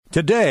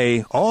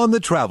Today on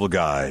the Travel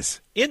Guys.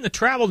 In the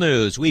travel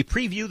news, we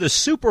preview the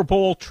Super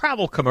Bowl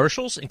travel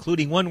commercials,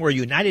 including one where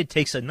United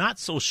takes a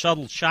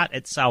not-so-subtle shot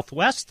at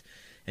Southwest,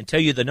 and tell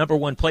you the number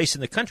one place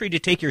in the country to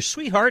take your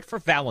sweetheart for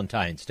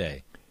Valentine's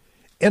Day.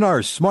 In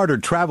our Smarter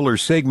Traveler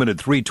segment at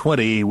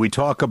 3:20, we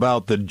talk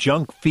about the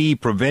Junk Fee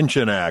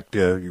Prevention Act.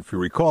 If you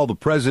recall, the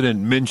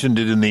president mentioned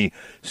it in the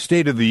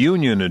State of the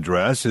Union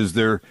address. Is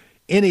there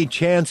any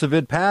chance of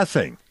it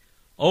passing?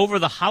 Over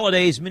the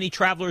holidays, many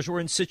travelers were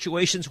in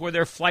situations where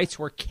their flights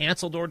were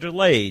canceled or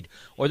delayed,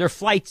 or their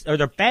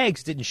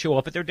bags didn't show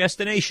up at their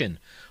destination.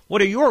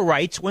 What are your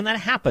rights when that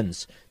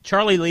happens?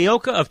 Charlie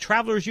Leoka of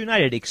Travelers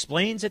United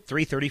explains at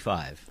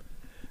 3:35.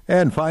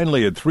 And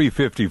finally, at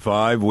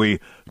 3:55,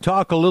 we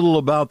talk a little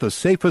about the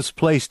safest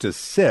place to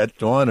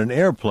sit on an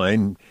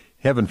airplane.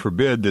 Heaven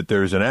forbid that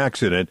there's an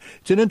accident.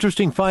 It's an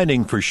interesting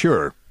finding for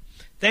sure.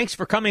 Thanks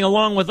for coming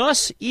along with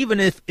us, even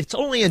if it's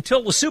only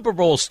until the Super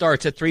Bowl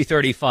starts at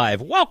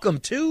 3:35. Welcome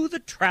to the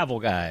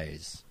Travel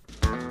Guys.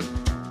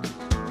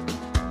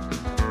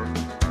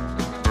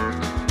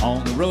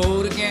 On the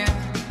road again.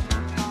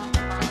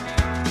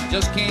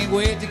 Just can't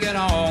wait to get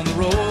on the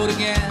road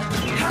again.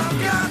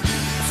 I've got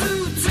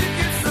 2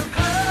 tickets to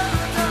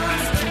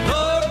paradise.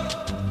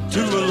 North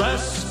to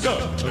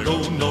Alaska, to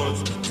go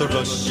north to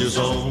Russia's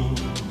own.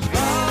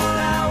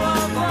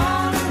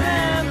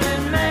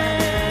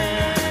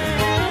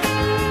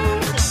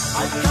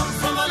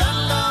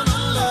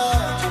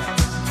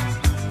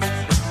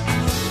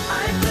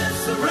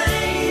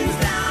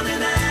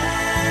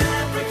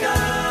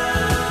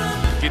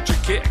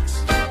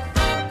 Kicks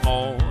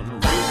on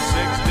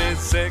Route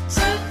 66.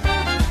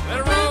 Let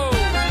it roll.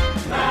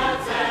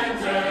 That's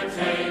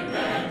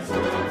entertainment.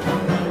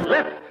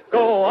 Let's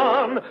go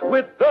on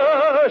with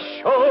the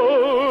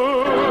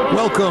show.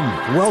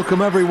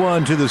 Welcome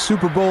everyone to the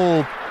Super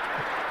Bowl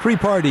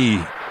pre-party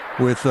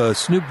with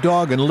Snoop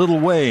Dogg and Lil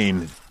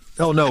Wayne.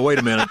 Oh no, wait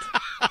a minute.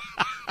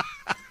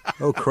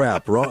 Oh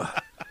crap! Wrong.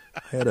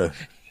 I had a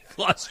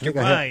lost your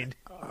mind.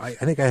 I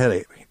think I had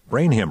a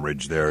brain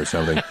hemorrhage there or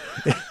something.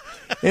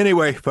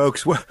 Anyway,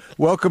 folks,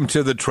 welcome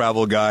to the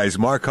Travel Guys.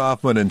 Mark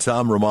Hoffman and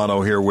Tom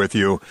Romano here with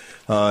you,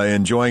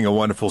 enjoying a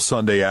wonderful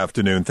Sunday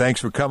afternoon.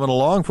 Thanks for coming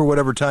along for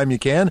whatever time you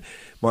can.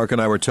 Mark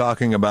and I were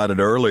talking about it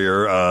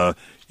earlier,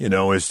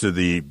 as to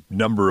the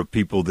number of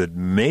people that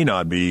may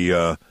not be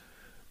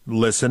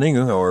listening,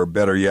 or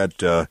better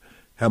yet,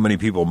 how many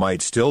people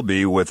might still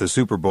be with the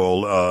Super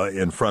Bowl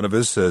in front of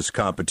us as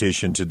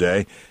competition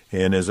today.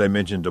 And as I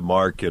mentioned to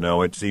Mark,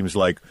 it seems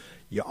like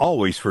you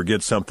always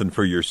forget something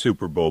for your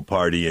Super Bowl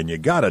party, and you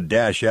got to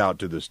dash out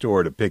to the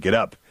store to pick it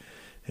up.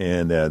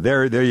 And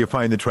there you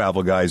find the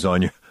Travel Guys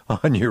on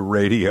your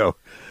radio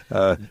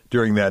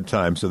during that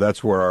time. So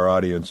that's where our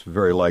audience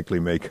very likely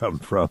may come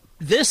from.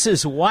 This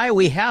is why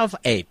we have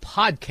a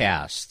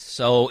podcast.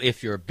 So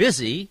if you're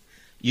busy,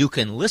 you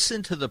can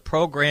listen to the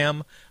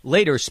program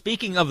later.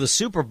 Speaking of the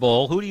Super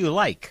Bowl, who do you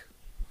like?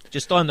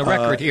 Just on the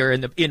record here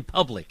in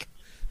public.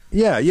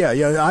 Yeah.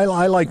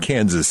 I like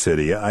Kansas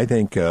City. I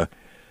think.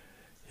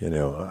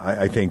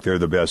 I think they're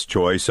the best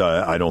choice.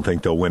 I don't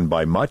think they'll win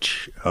by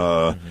much.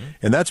 And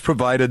that's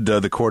provided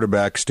the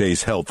quarterback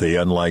stays healthy,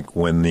 unlike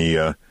when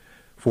the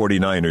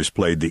 49ers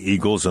played the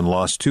Eagles and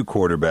lost 2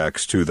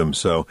 quarterbacks to them.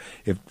 So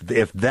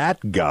if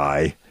that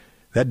guy,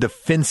 that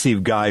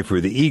defensive guy for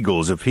the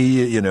Eagles, if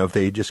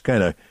they just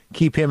kind of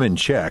keep him in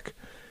check.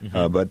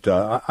 But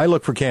I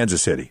look for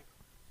Kansas City.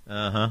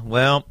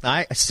 Well,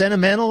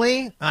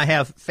 sentimentally, I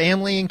have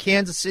family in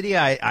Kansas City.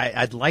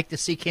 I'd like to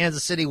see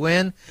Kansas City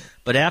win,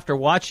 but after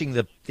watching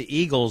the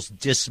Eagles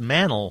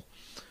dismantle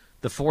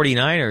the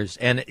 49ers,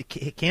 and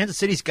Kansas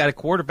City's got a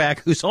quarterback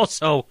who's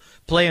also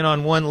playing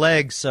on one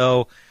leg,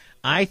 so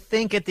I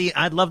think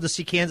I'd love to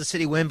see Kansas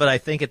City win, but I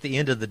think at the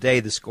end of the day,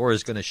 the score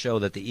is going to show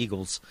that the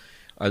Eagles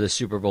are the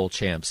Super Bowl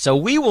champs. So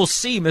we will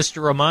see,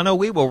 Mr. Romano.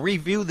 We will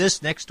review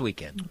this next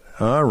weekend.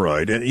 All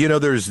right. And,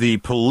 there's the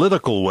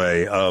political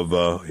way of,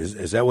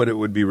 is that what it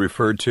would be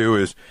referred to,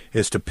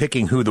 is to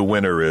picking who the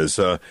winner is.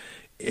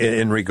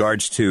 In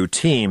regards to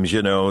teams,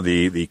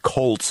 the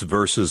Colts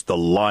versus the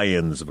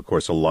Lions. Of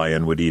course, a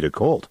lion would eat a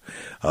colt.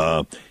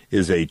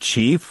 Is a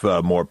chief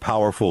more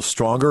powerful,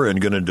 stronger,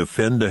 and going to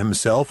defend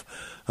himself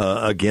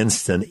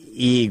against an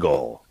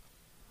eagle?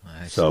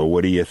 So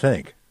what do you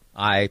think?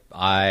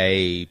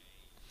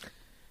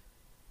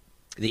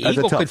 The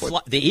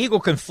eagle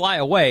can fly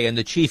away, and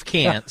the chief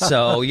can't.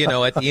 So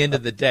at the end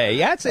of the day,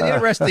 that's an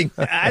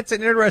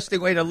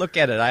interesting way to look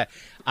at it.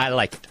 I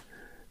like it.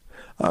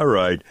 All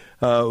right.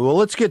 Well,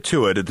 let's get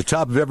to it. At the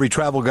top of every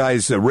Travel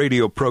Guys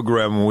radio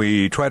program,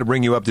 we try to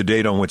bring you up to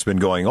date on what's been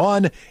going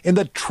on in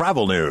the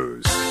travel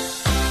news.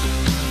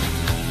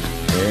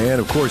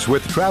 And of course,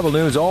 with the travel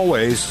news,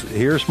 always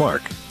here's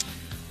Mark.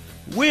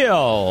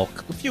 Well,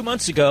 a few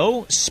months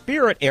ago,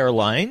 Spirit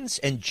Airlines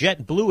and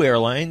JetBlue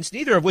Airlines,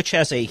 neither of which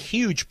has a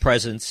huge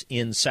presence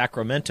in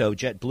Sacramento.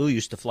 JetBlue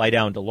used to fly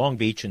down to Long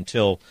Beach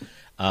until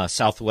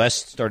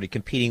Southwest started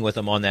competing with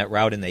them on that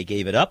route, and they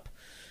gave it up.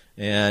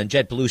 And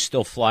JetBlue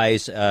still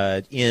flies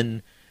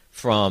in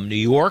from New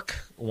York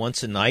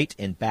once a night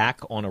and back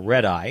on a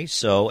red eye.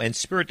 So, and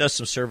Spirit does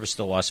some service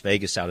to Las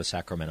Vegas out of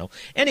Sacramento.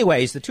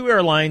 Anyways, the two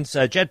airlines,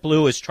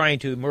 JetBlue is trying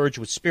to merge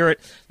with Spirit.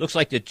 Looks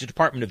like the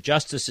Department of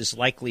Justice is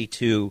likely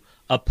to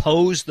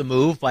oppose the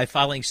move by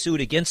filing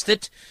suit against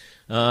it,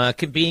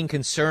 being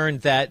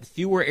concerned that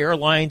fewer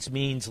airlines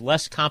means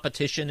less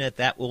competition, and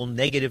that will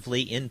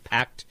negatively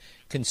impact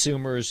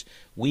consumers.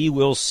 We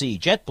will see.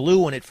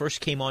 JetBlue, when it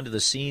first came onto the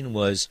scene,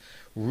 was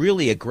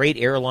really a great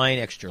airline,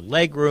 extra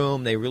leg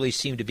room. They really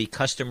seem to be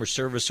customer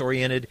service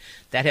oriented.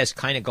 That has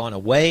kind of gone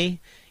away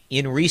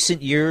in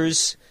recent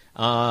years.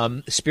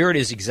 Spirit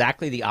is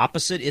exactly the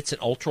opposite. It's an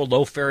ultra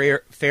low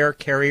fare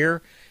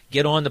carrier.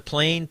 Get on the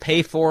plane,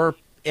 pay for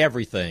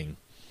everything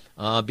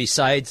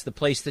besides the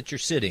place that you're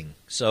sitting.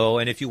 So,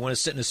 and if you want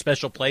to sit in a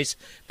special place,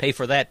 pay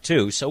for that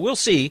too. So we'll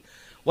see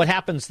what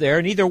happens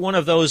there. Neither one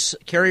of those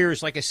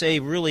carriers, like I say,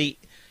 really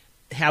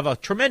have a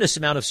tremendous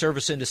amount of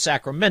service into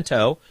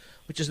Sacramento,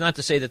 which is not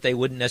to say that they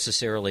wouldn't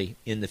necessarily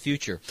in the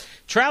future.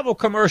 Travel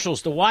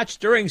commercials to watch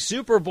during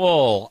Super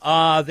Bowl.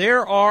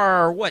 There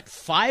are,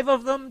 5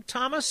 of them,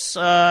 Thomas?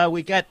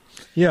 We got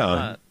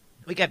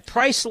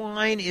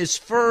Priceline is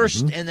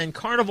first, and then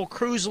Carnival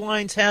Cruise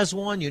Lines has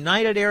one,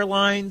 United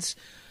Airlines,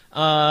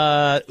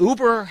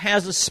 Uber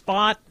has a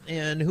spot,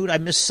 and who'd I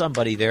miss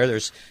somebody there?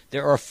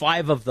 There are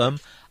 5 of them.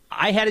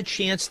 I had a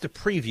chance to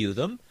preview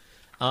them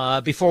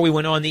before we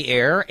went on the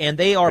air, and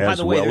they are, by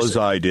the way, as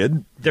I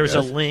did. There's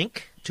a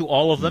link to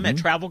all of them at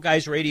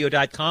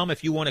TravelGuysRadio.com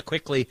if you want to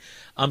quickly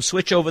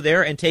switch over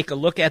there and take a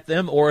look at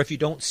them, or if you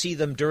don't see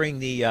them during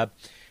the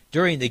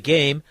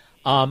game.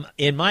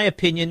 In my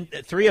opinion,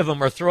 3 of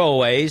them are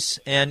throwaways,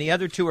 and the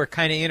other 2 are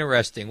kind of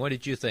interesting. What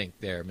did you think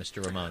there,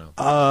 Mr. Romano?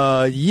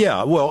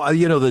 Yeah, well,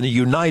 the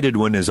United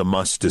one is a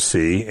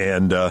must-to-see,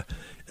 and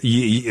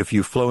if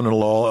you've flown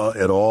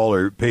at all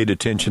or paid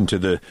attention to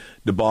the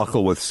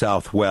debacle with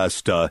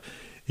Southwest,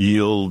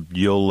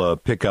 you'll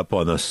pick up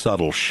on a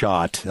subtle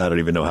shot. I don't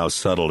even know how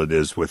subtle it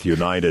is with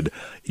United.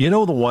 The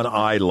one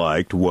I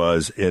liked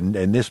was, and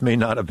this may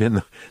not have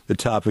been the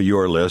top of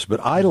your list, but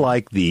I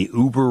like the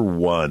Uber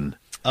One.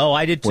 Oh,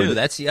 I did too.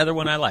 That's the other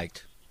one I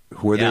liked.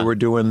 Where they were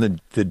doing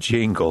the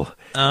jingle.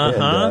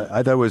 And,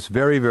 I thought it was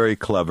very, very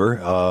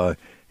clever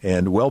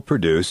and well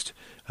produced.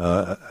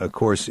 Of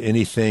course,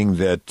 anything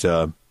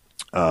that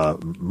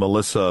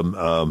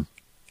Melissa,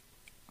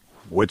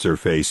 what's her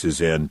face is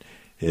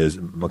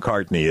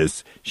McCartney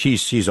is.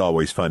 She's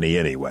always funny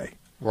anyway.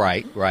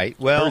 Right.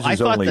 Well,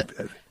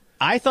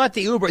 I thought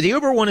the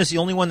Uber one is the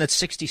only one that's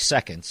 60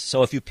 seconds.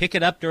 So if you pick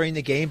it up during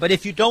the game, but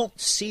if you don't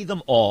see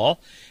them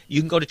all, you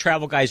can go to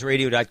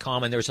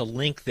TravelGuysRadio.com, and there's a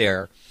link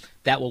there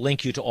that will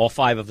link you to all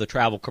 5 of the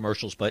travel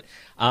commercials. But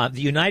the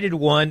United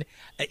one,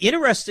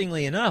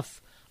 interestingly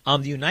enough,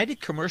 the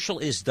United commercial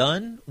is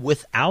done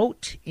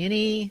without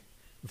any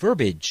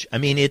verbiage. I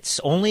mean, it's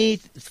only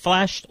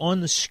flashed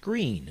on the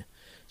screen.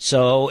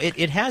 So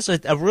it has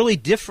a really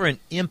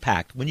different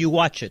impact when you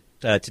watch it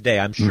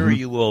today. I'm sure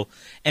you will,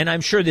 and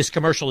I'm sure this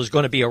commercial is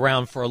going to be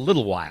around for a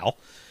little while.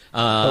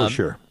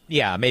 Sure.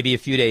 Yeah, maybe a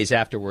few days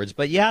afterwards.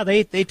 But yeah,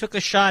 they took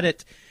a shot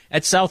at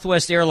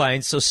Southwest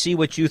Airlines, so see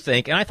what you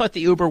think. And I thought the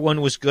Uber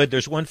one was good.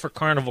 There's one for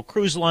Carnival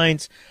Cruise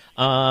Lines.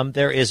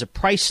 There is a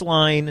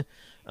Priceline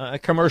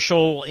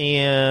commercial,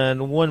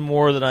 and one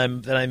more that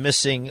I'm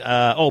missing.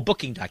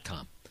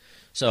 Booking.com.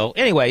 So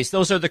anyways,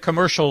 those are the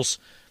commercials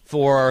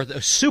for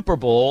the Super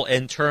Bowl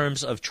in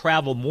terms of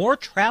travel. More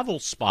travel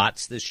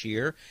spots this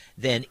year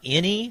than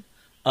any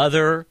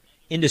other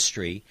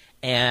industry,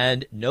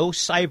 and no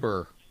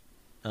cyber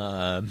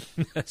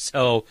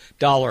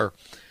dollar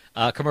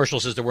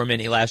commercials as there were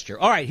many last year.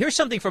 All right, here's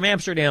something from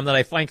Amsterdam that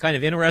I find kind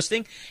of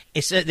interesting.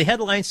 It said, the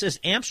headline says,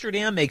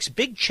 Amsterdam makes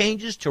big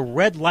changes to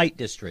red light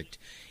district.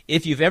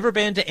 If you've ever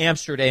been to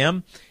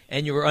Amsterdam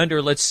and you were under,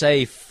 let's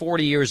say,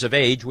 40 years of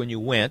age when you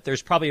went,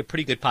 there's probably a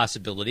pretty good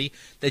possibility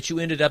that you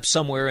ended up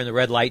somewhere in the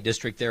red light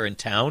district there in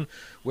town,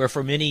 where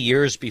for many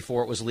years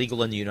before it was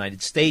legal in the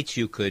United States,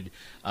 you could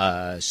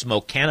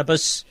smoke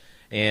cannabis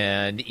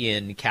and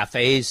in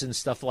cafes and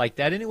stuff like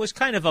that. And it was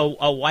kind of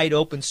a wide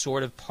open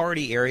sort of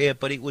party area,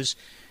 but it was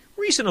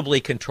reasonably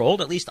controlled,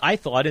 at least I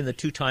thought in the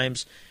 2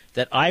 times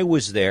that I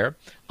was there.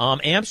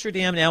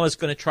 Amsterdam now is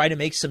going to try to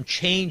make some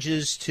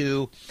changes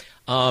to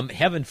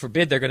heaven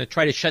forbid, they're going to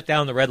try to shut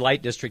down the red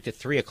light district at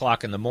 3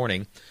 o'clock in the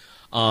morning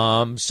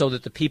so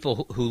that the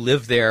people who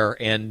live there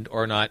and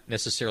are not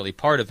necessarily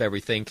part of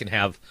everything can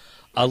have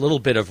a little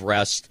bit of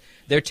rest.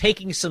 They're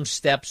taking some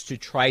steps to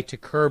try to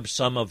curb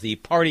some of the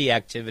party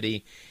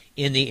activity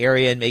in the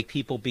area and make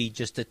people be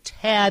just a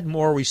tad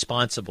more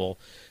responsible.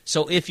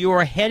 So if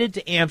you're headed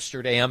to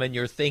Amsterdam and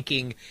you're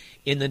thinking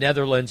in the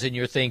Netherlands and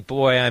you're thinking,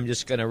 boy, I'm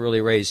just going to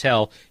really raise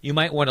hell, you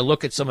might want to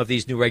look at some of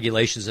these new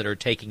regulations that are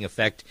taking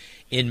effect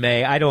in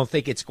May. I don't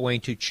think it's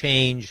going to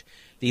change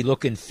the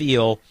look and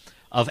feel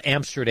of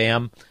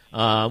Amsterdam,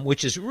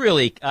 which is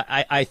really,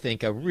 I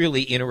think, a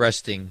really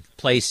interesting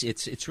place.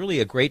 It's really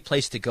a great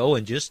place to go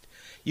and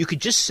you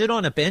could just sit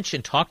on a bench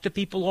and talk to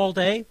people all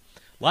day.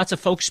 Lots of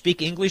folks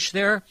speak English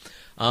there.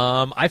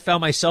 I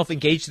found myself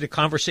engaged in a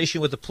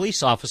conversation with a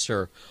police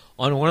officer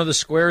on one of the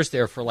squares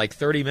there for like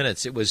 30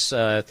 minutes. It was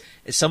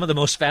some of the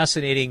most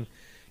fascinating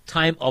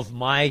time of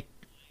my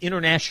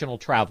international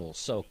travels.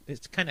 So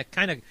it's kind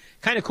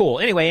of cool.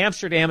 Anyway,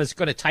 Amsterdam is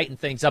going to tighten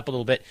things up a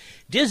little bit.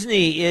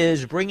 Disney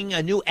is bringing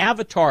a new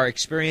Avatar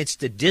experience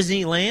to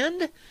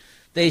Disneyland.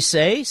 They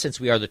say, since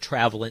we are the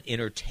travel and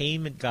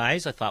entertainment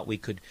guys, I thought we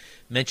could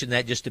mention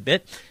that just a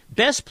bit.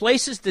 Best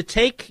places to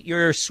take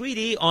your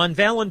sweetie on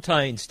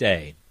Valentine's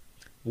Day.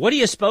 What do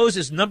you suppose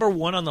is number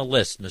one on the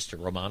list, Mr.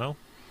 Romano?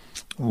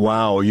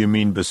 Wow, you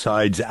mean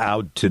besides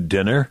out to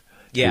dinner?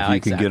 Yeah, if you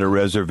exactly. can get a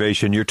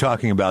reservation, you're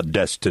talking about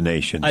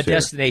destinations. A here.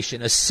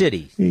 destination, a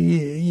city.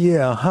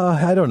 Yeah,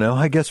 I don't know.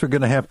 I guess we're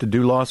going to have to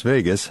do Las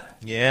Vegas.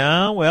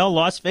 Yeah, well,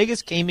 Las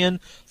Vegas came in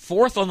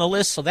fourth on the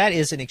list, so that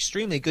is an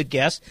extremely good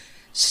guess.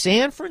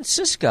 San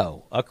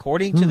Francisco,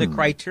 according to the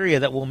criteria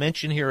that we'll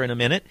mention here in a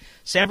minute.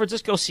 San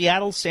Francisco,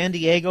 Seattle, San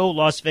Diego,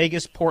 Las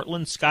Vegas,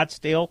 Portland,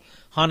 Scottsdale,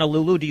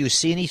 Honolulu. Do you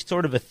see any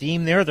sort of a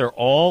theme there? They're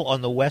all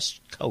on the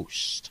West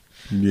Coast.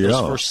 Yeah.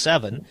 Those first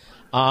seven.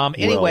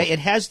 Anyway, it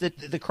has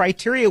the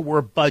criteria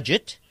were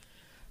budget,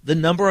 the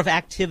number of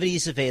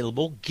activities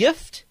available,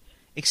 gift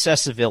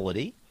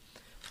accessibility,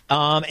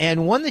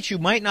 and one that you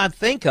might not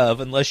think of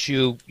unless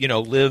you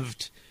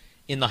lived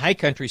in the high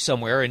country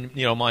somewhere in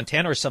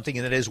Montana or something,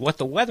 and that is what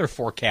the weather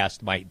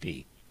forecast might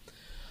be.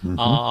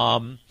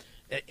 Mm-hmm.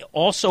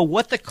 Also,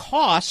 what the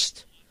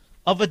cost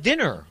of a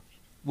dinner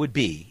would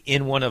be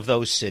in one of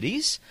those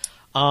cities.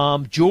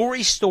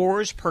 Jewelry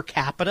stores per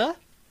capita.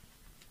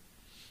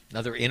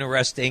 Another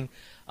interesting.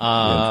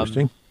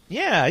 Interesting.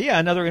 Yeah,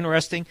 another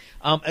interesting.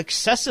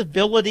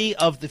 Accessibility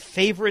of the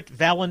favorite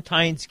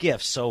Valentine's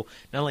gifts. So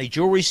not only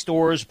jewelry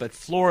stores, but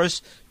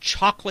florists,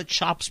 chocolate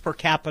shops per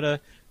capita,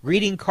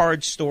 greeting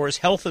card stores,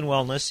 health and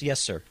wellness. Yes,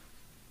 sir.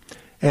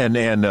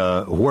 And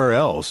where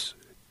else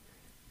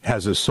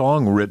has a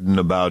song written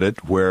about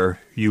it where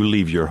you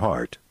leave your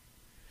heart?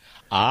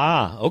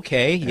 Ah,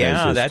 okay.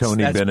 Yeah, that's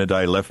Tony Bennett.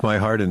 I left my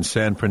heart in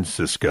San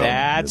Francisco.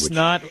 That's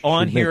not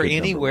on here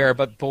anywhere,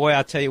 but boy,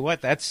 I'll tell you what,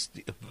 that's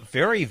a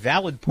very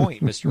valid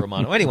point, Mr.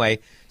 Romano. Anyway,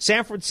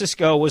 San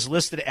Francisco was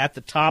listed at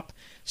the top.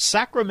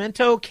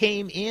 Sacramento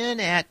came in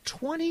at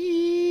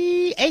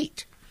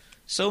 28,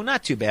 so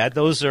not too bad.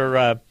 Those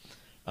are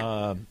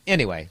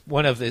anyway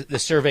one of the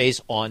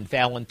surveys on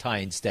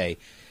Valentine's Day.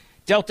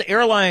 Delta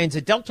Airlines,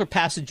 a Delta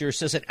passenger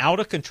says an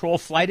out-of-control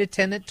flight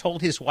attendant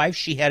told his wife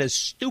she had a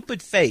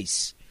stupid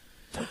face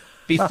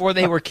before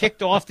they were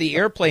kicked off the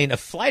airplane. A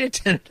flight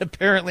attendant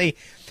apparently,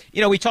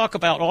 we talk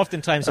about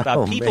oftentimes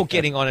about people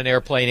getting on an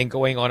airplane and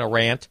going on a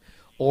rant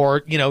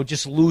or,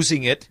 just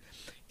losing it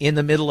in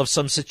the middle of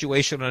some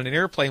situation on an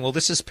airplane. Well,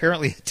 this is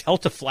apparently a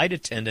Delta flight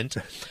attendant.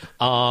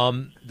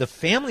 The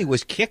family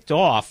was kicked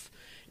off.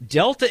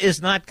 Delta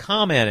is not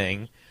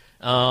commenting.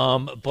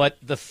 But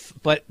the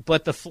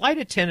flight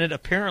attendant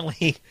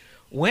apparently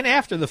went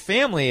after the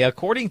family,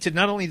 according to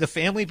not only the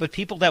family but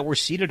people that were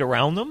seated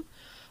around them.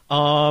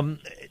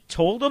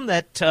 Told them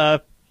that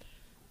the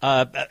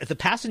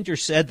passenger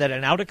said that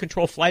an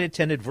out-of-control flight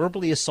attendant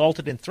verbally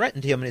assaulted and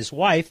threatened him and his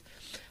wife.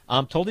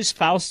 Told his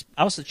spouse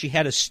that she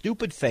had a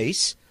stupid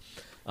face.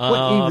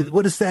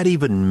 What does that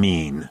even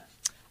mean?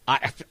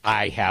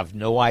 I have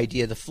no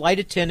idea. The flight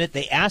attendant,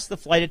 they asked the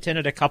flight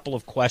attendant a couple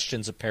of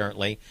questions,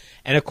 apparently.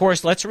 And, of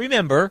course, let's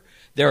remember,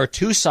 there are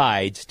two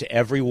sides to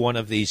every one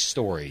of these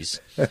stories.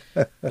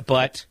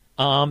 But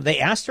they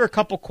asked her a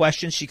couple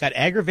questions. She got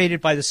aggravated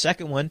by the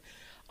second one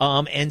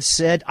and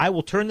said, I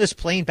will turn this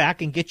plane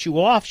back and get you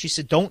off. She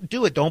said, don't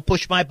do it. Don't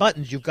push my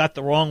buttons. You've got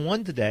the wrong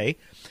one today.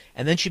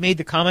 And then she made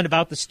the comment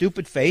about the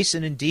stupid face.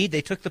 And, indeed,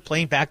 they took the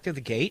plane back to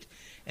the gate.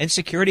 And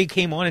security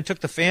came on and took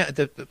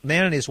the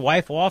man and his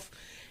wife off.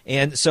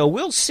 And so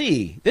we'll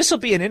see. This will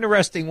be an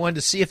interesting one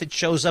to see if it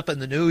shows up in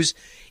the news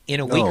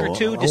in a week or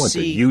two. I want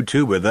the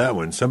YouTube with that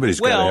one. Somebody's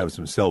got to have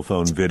some cell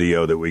phone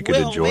video that we could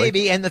enjoy.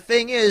 Maybe. And the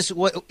thing is,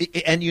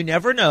 and you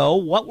never know,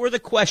 what were the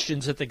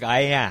questions that the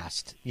guy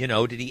asked?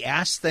 Did he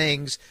ask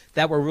things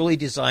that were really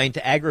designed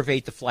to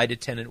aggravate the flight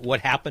attendant?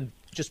 What happened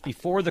just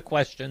before the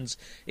questions,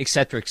 et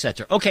cetera, et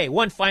cetera. Okay,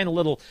 one final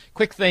little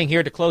quick thing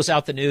here to close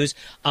out the news.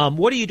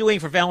 What are you doing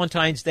for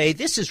Valentine's Day?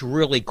 This is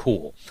really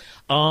cool.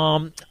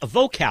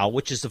 Vocal,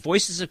 which is the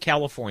Voices of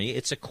California,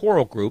 it's a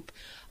choral group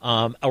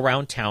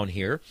around town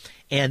here,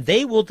 and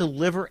they will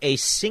deliver a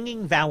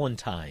singing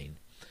Valentine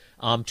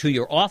to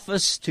your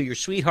office, to your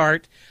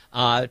sweetheart,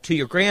 to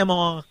your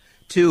grandma,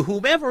 to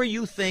whomever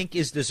you think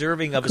is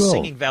deserving of a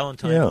singing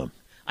Valentine. Yeah.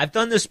 I've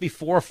done this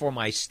before for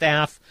my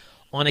staff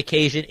on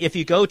occasion. If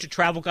you go to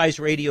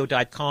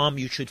TravelGuysRadio.com,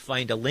 you should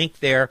find a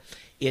link there.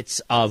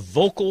 It's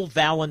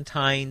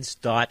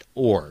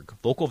vocalvalentines.org.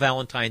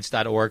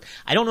 Vocalvalentines.org.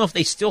 I don't know if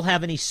they still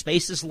have any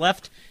spaces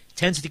left. It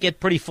tends to get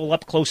pretty full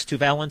up close to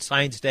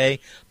Valentine's Day,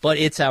 but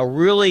it's a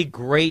really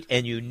great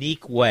and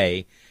unique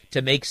way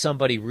to make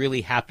somebody really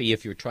happy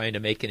if you're trying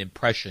to make an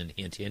impression,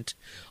 hint, hint,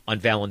 on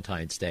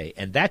Valentine's Day.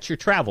 And that's your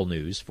travel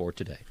news for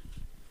today.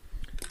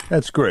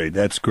 That's great.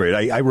 That's great.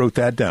 I wrote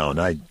that down.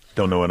 I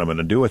don't know what I'm going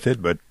to do with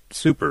it, but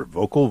Super.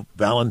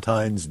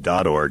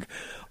 VocalValentines.org.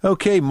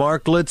 Okay,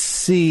 Mark, let's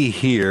see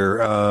here.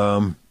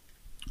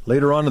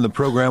 Later on in the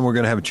program, we're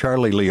going to have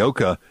Charlie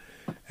Leoka.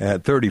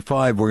 At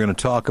 35, we're going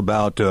to talk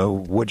about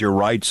what your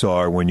rights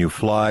are when you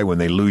fly, when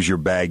they lose your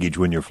baggage,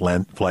 when your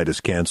flight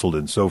is canceled,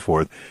 and so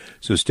forth.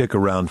 So stick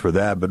around for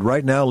that. But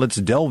right now, let's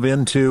delve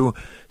into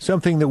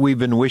something that we've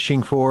been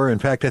wishing for. In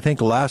fact, I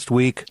think last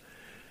week,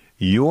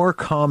 your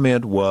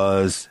comment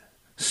was,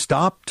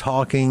 stop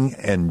talking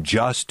and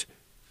just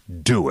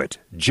do it.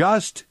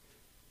 Just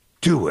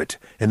do it.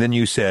 And then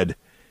you said,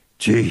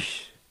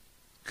 geez.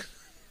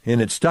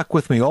 And it stuck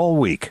with me all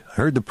week. I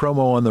heard the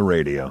promo on the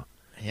radio.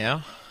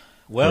 Yeah.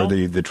 Well,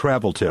 or the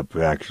travel tip,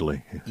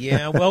 actually.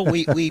 Yeah, well,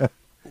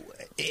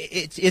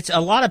 it's a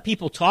lot of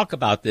people talk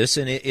about this,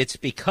 and it's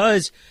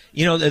because,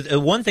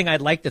 the one thing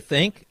I'd like to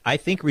think, I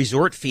think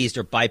resort fees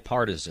are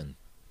bipartisan.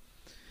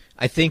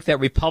 I think that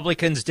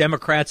Republicans,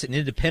 Democrats, and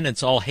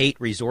Independents all hate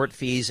resort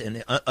fees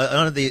and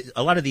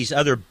a lot of these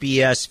other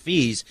BS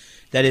fees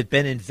that have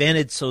been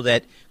invented so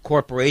that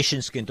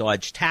corporations can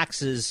dodge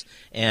taxes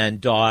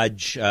and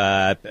dodge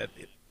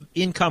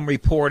income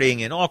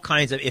reporting and all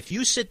kinds of. If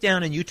you sit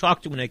down and you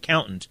talk to an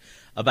accountant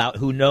about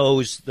who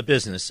knows the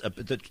business,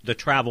 the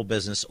travel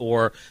business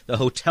or the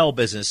hotel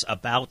business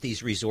about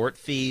these resort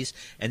fees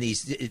and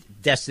these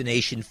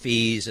destination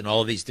fees and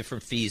all of these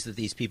different fees that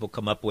these people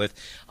come up with,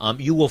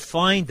 you will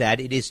find that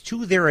it is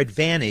to their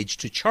advantage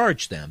to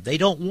charge them. They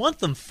don't want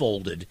them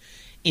folded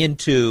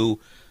into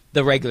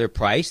the regular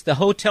price. The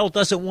hotel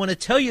doesn't want to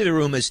tell you the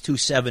room is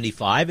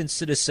 $275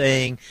 instead of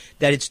saying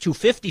that it's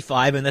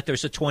 $255 and that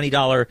there's a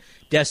 $20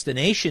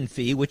 destination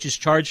fee, which is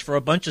charged for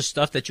a bunch of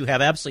stuff that you have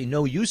absolutely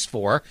no use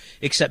for,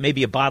 except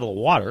maybe a bottle of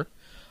water.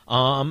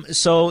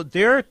 So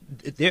there,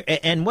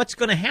 and what's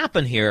going to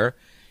happen here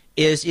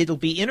is it'll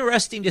be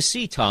interesting to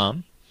see,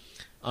 Tom,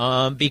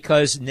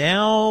 because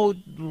now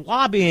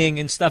lobbying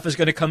and stuff is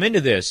going to come into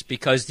this,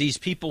 because these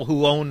people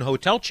who own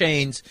hotel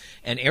chains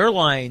and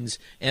airlines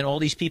and all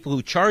these people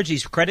who charge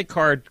these credit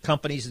card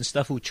companies and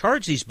stuff who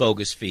charge these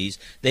bogus fees,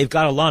 they've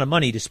got a lot of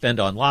money to spend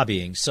on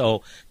lobbying.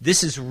 So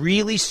this is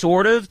really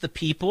sort of the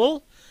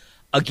people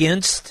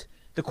against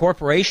the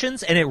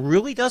corporations, and it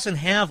really doesn't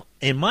have,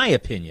 in my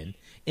opinion,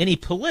 any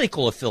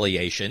political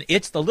affiliation.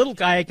 It's the little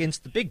guy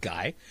against the big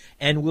guy,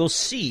 and we'll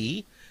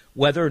see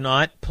whether or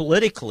not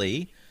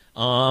politically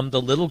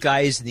the little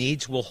guy's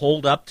needs will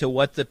hold up to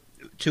what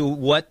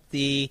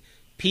the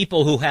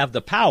people who have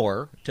the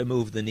power to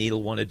move the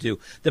needle want to do.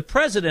 The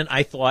president,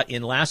 I thought,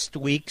 in last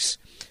week's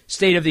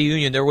State of the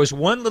Union, there was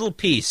one little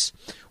piece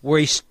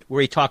where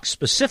he talked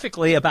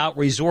specifically about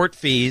resort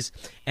fees,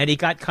 and he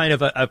got kind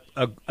of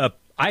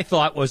I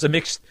thought was a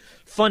mixed,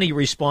 funny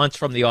response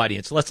from the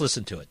audience. Let's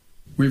listen to it.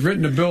 We've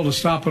written a bill to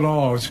stop it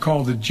all. It's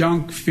called the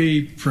Junk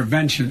Fee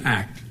Prevention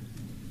Act.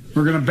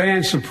 We're going to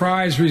ban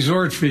surprise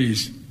resort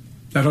fees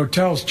that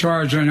hotels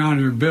charge on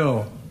your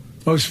bill.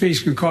 Those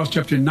fees can cost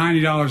you up to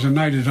 $90 a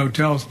night at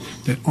hotels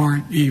that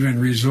aren't even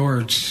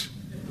resorts.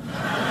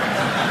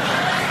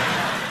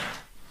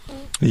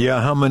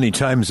 Yeah, how many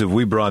times have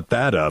we brought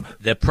that up?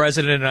 The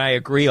president and I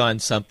agree on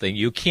something.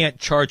 You can't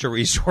charge a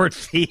resort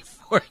fee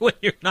for it when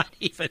you're not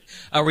even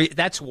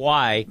that's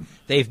why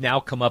they've now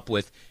come up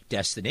with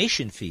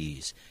destination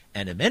fees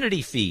and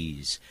amenity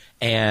fees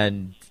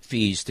and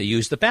fees to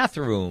use the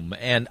bathroom,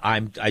 and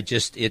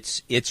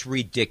it's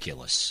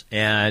ridiculous.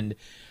 And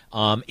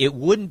it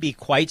wouldn't be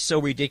quite so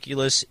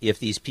ridiculous if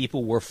these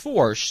people were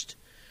forced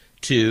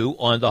to,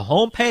 on the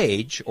home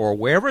page or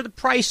wherever the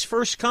price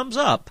first comes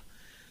up,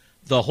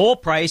 the whole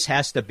price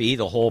has to be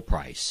the whole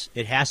price.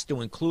 It has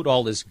to include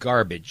all this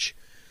garbage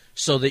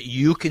so that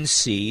you can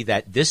see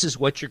that this is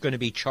what you're going to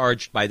be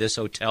charged by this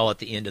hotel at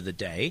the end of the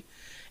day,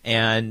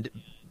 and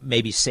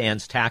maybe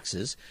sans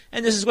taxes,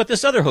 and this is what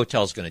this other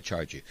hotel is going to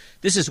charge you.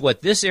 This is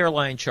what this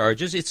airline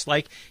charges. It's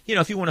like,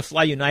 if you want to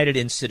fly United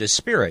instead of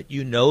Spirit,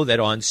 you know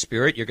that on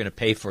Spirit you're going to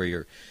pay for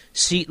your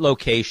seat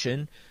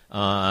location.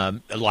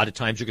 A lot of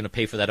times you're going to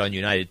pay for that on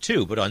United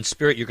too, but on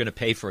Spirit you're going to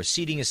pay for a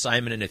seating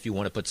assignment, and if you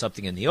want to put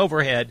something in the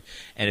overhead,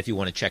 and if you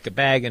want to check a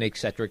bag, and et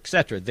cetera, et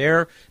cetera.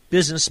 Their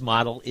business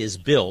model is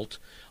built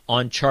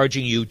on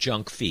charging you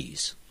junk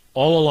fees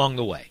all along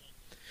the way.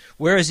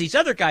 Whereas these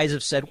other guys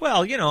have said,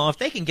 well, if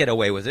they can get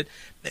away with it.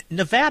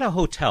 Nevada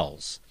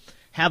hotels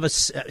have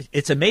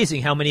it's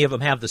amazing how many of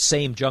them have the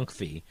same junk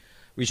fee,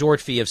 resort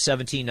fee of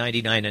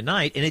 $17.99 a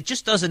night, and it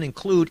just doesn't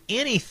include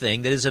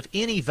anything that is of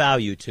any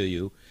value to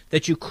you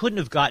that you couldn't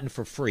have gotten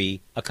for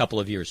free a couple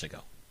of years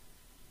ago.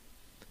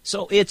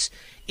 So it's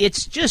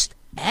just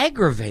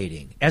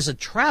aggravating as a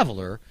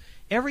traveler.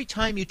 Every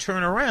time you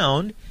turn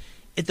around,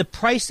 the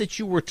price that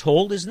you were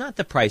told is not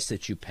the price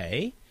that you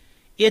pay.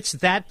 It's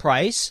that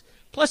price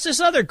plus this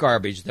other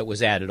garbage that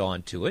was added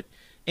on to it.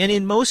 And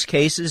in most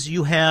cases,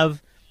 you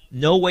have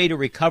no way to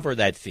recover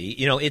that fee.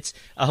 It's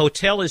a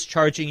hotel is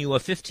charging you a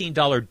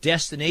 $15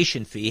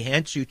 destination fee,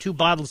 hands you 2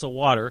 bottles of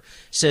water,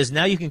 says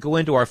now you can go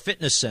into our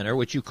fitness center,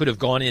 which you could have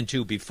gone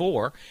into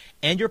before,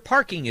 and your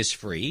parking is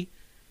free.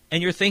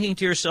 And you're thinking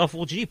to yourself,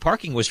 well, gee,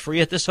 parking was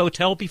free at this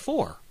hotel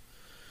before.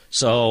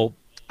 So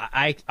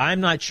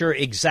I'm not sure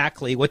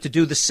exactly what to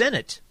do. The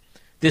Senate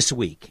this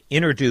week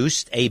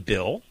introduced a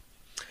bill,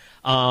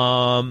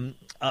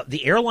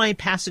 the Airline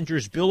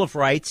Passengers Bill of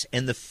Rights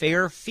and the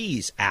Fair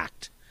Fees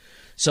Act.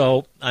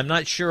 So I'm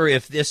not sure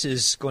if this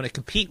is going to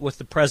compete with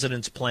the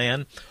president's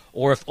plan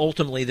or if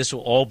ultimately this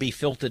will all be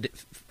filtered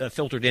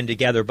in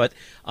together. But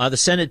the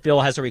Senate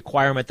bill has a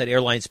requirement that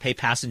airlines pay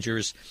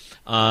passengers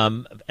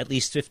at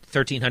least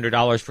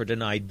 $1,300 for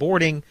denied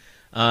boarding.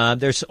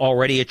 There's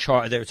already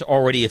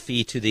a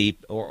fee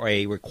or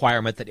a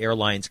requirement that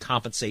airlines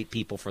compensate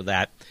people for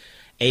that.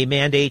 A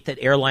mandate that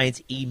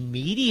airlines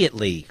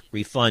immediately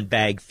refund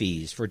bag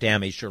fees for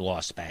damaged or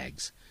lost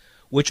bags,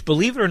 which,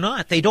 believe it or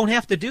not, they don't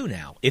have to do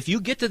now. If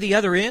you get to the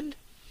other end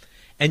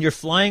and you're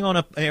flying on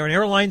an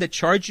airline that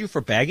charged you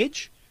for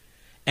baggage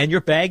and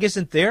your bag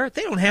isn't there,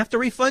 they don't have to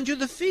refund you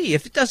the fee.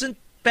 If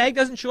bag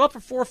doesn't show up for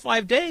 4 or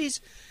 5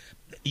 days,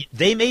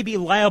 they may be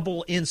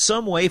liable in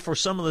some way for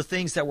some of the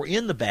things that were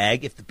in the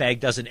bag if the bag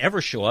doesn't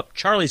ever show up.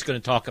 Charlie's going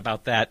to talk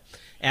about that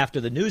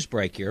after the news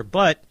break here.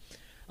 But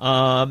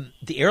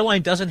the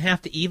airline doesn't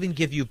have to even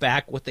give you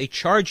back what they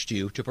charged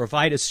you to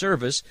provide a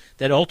service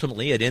that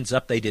ultimately it ends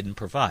up they didn't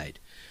provide.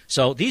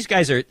 So these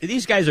guys are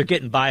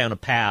getting by on a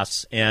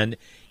pass, and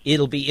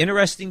it'll be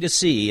interesting to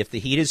see if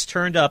the heat is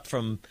turned up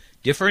from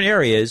different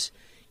areas,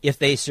 if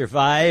they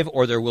survive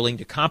or they're willing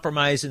to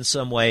compromise in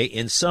some way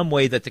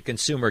that the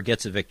consumer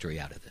gets a victory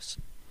out of this.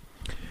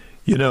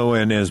 You know,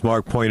 and as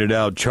Mark pointed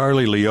out,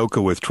 Charlie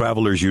Leoka with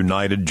Travelers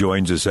United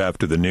joins us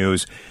after the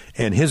news,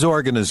 and his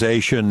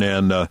organization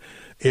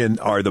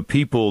are the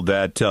people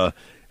that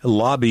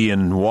lobby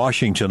in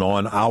Washington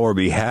on our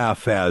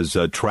behalf as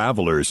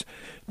travelers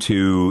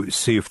to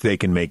see if they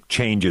can make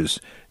changes.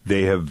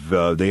 They have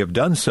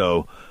done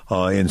so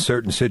in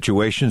certain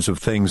situations of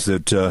things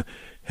that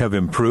have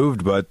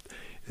improved, but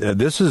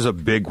this is a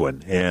big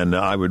one, and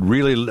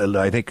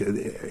I think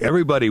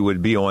everybody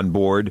would be on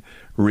board,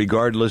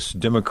 regardless,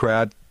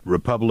 Democrat,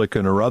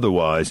 Republican, or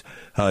otherwise,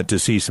 to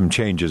see some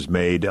changes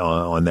made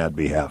on that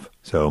behalf.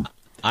 So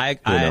I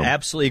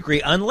absolutely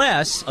agree,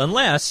 unless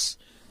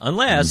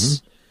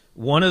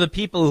one of the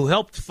people who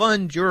helped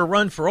fund your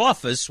run for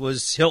office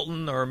was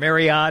Hilton or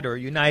Marriott or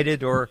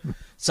United or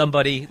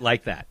somebody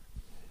like that.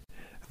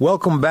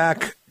 Welcome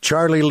back,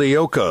 Charlie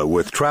Leoka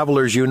with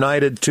Travelers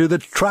United, to the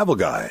Travel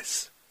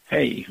Guys.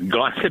 Hey,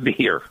 glad to be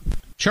here.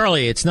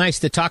 Charlie, it's nice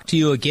to talk to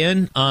you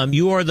again.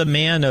 You are the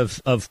man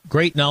of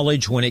great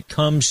knowledge when it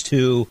comes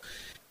to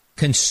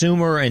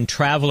consumer and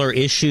traveler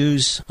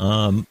issues.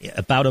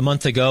 About a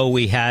month ago,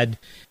 we had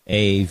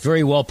a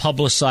very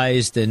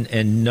well-publicized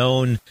and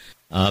known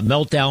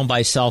meltdown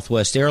by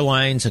Southwest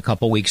Airlines. A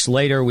couple weeks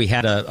later, we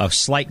had a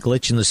slight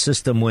glitch in the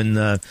system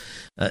when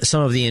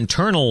some of the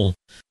internal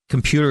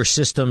computer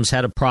systems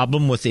had a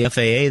problem with the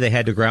FAA. They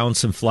had to ground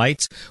some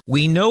flights.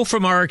 We know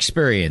from our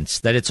experience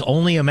that it's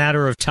only a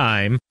matter of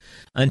time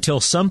until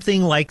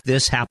something like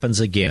this happens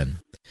again.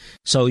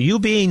 So you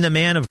being the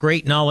man of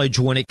great knowledge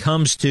when it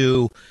comes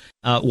to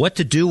what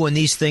to do when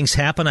these things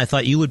happen, I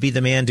thought you would be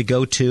the man to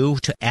go to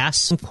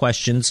ask some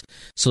questions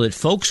so that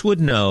folks would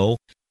know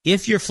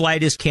if your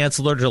flight is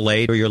canceled or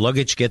delayed or your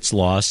luggage gets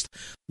lost,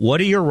 what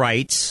are your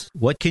rights?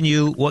 What can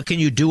you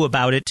do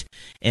about it?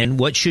 And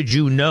what should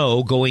you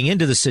know going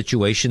into the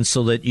situation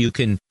so that you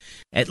can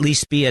at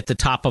least be at the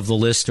top of the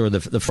list or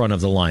the front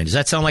of the line? Does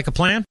that sound like a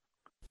plan?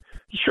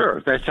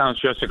 Sure, that sounds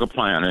just like a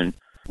plan. And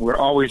we're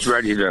always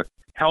ready to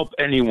help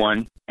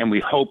anyone, and we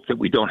hope that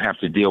we don't have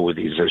to deal with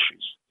these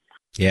issues.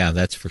 Yeah,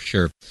 that's for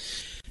sure.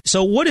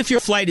 So what if your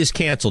flight is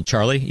canceled,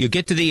 Charlie? You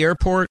get to the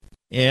airport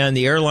and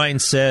the airline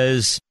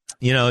says,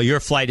 your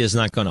flight is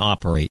not going to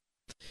operate.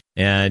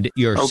 And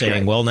you're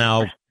saying, well,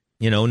 now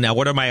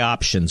what are my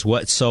options?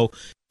 So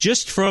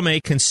just from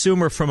a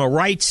consumer, from a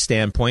rights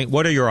standpoint,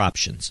 what are your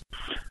options?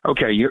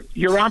 Okay,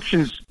 your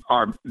options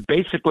are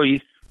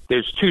basically,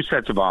 there's two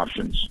sets of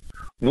options.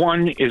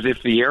 One is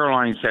if the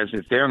airline says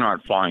that they're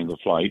not flying the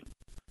flight,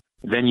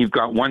 then you've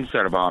got one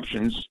set of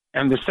options.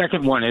 And the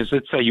second one is,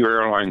 let's say your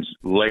airline's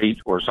late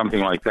or something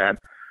like that,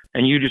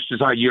 and you just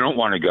decide you don't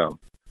want to go.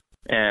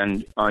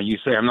 And you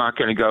say, I'm not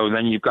going to go,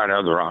 then you've got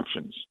other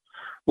options.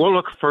 We'll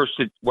look first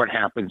at what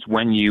happens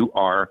when you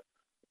are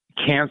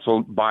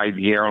canceled by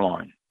the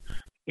airline,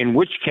 in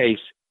which case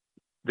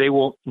they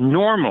will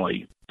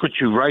normally put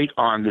you right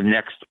on the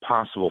next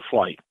possible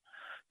flight.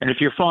 And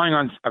if you're flying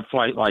on a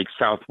flight like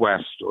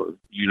Southwest or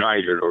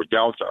United or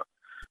Delta,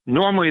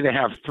 normally they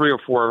have 3 or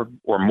 4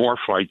 or more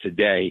flights a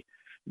day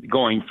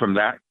going from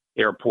that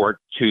airport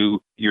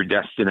to your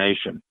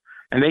destination.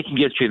 And they can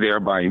get you there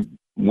by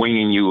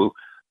winging you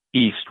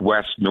east,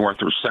 west, north,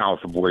 or south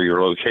of where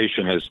your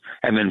location is,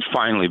 and then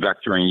finally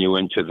vectoring you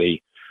into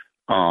the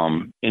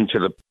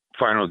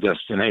final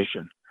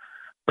destination.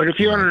 But if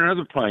you're on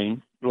another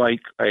plane,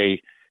 like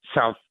a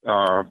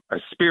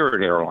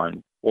Spirit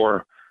airline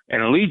or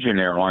an Allegiant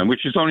airline,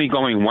 which is only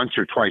going once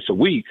or twice a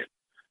week,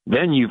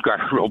 then you've got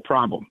a real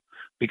problem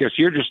because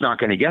you're just not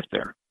going to get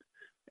there.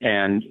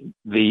 And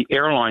the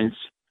airlines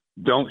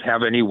don't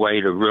have any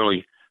way to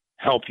really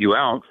help you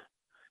out,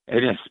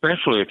 and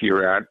especially if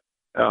you're at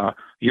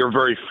your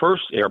very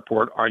first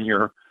airport on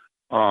your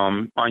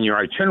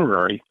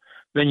itinerary,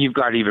 then you've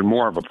got even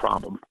more of a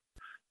problem.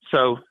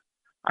 So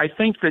I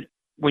think that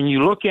when you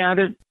look at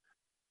it,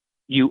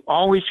 you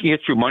always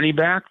get your money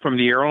back from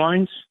the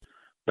airlines,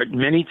 but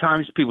many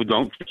times people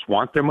don't just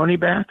want their money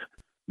back.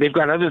 They've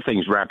got other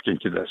things wrapped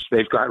into this.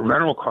 They've got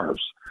rental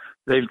cars.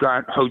 They've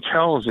got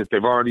hotels that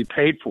they've already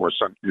paid for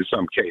in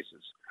some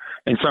cases.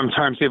 And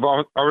sometimes they've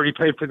already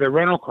paid for their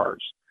rental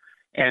cars.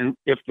 And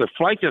if the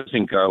flight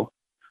doesn't go,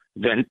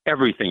 then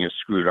everything is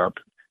screwed up.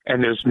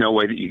 And there's no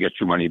way that you get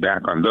your money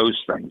back on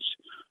those things.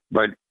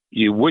 But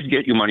you would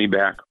get your money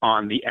back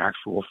on the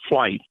actual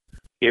flight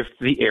if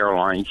the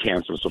airline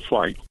cancels a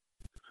flight.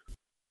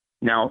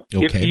 Now,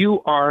 if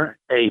you are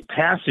a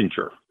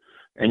passenger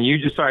and you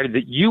decided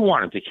that you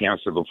wanted to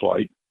cancel the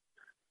flight,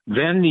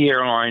 then the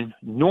airline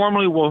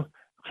normally will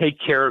take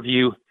care of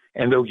you,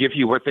 and they'll give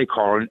you what they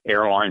call an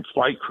airline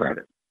flight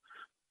credit.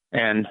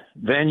 And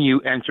then you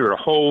enter a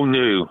whole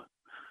new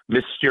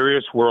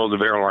mysterious world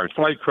of airline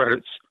flight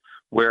credits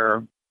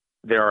where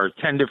there are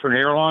 10 different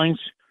airlines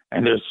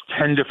and there's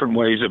 10 different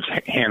ways of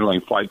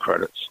handling flight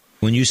credits.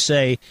 When you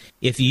say,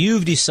 if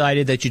you've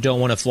decided that you don't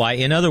want to fly,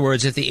 in other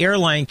words, if the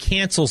airline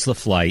cancels the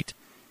flight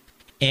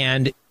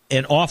and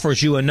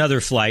offers you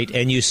another flight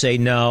and you say,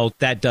 no,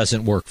 that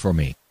doesn't work for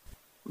me.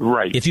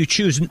 Right. If you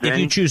choose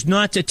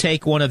not to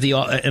take one of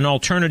an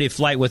alternative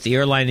flight with the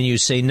airline and you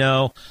say,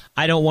 no,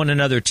 I don't want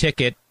another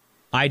ticket,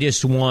 I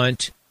just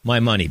want my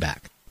money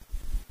back.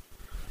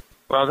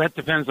 Well, that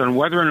depends on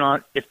whether or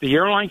not, if the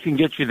airline can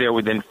get you there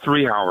within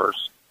 3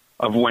 hours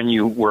of when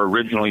you were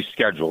originally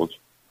scheduled,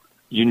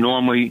 you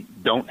normally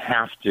don't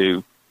have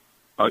to,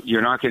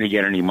 you're not going to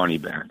get any money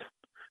back.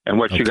 And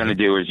what you're going to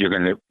do is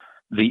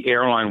the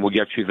airline will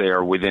get you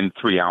there within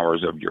 3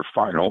 hours of your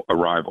final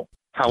arrival.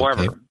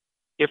 However,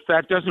 if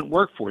that doesn't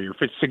work for you,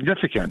 if it's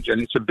significant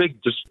and it's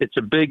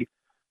a big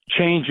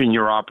change in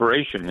your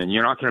operation and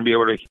you're not going to be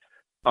able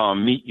to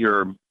meet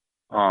your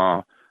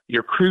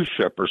cruise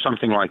ship or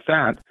something like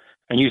that,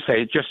 and you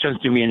say, it just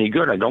doesn't do me any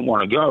good, I don't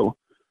want to go,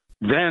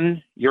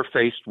 then you're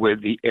faced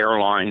with the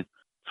airline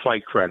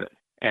flight credit.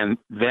 And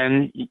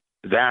then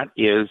that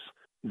is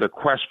the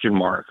question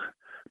mark,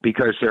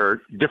 because there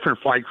are different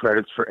flight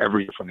credits for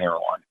every different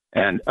airline.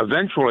 And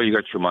eventually you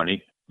get your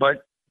money.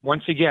 But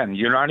once again,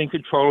 you're not in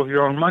control of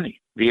your own money.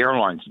 The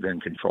airlines then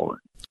control it.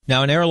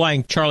 Now, an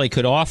airline, Charlie,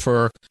 could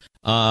offer,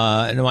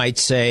 and might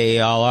say,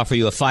 I'll offer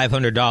you a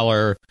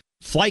 $500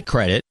 flight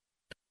credit.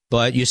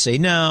 But you say,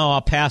 no,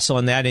 I'll pass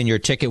on that, and your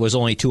ticket was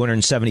only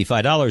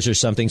 $275 or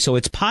something. So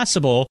it's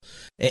possible,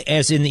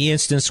 as in the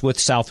instance with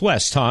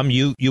Southwest, Tom,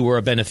 you were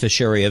a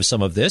beneficiary of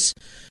some of this,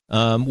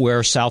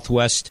 where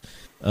Southwest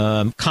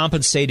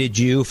compensated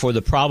you for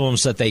the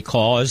problems that they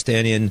caused,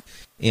 and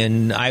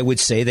in I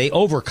would say they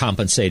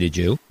overcompensated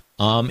you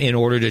in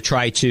order to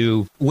try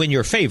to win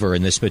your favor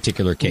in this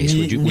particular case.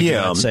 Would you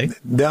not say?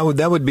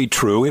 That would be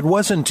true. It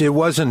wasn't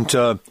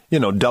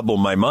double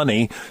my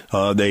money.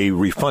 They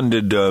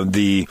refunded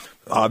the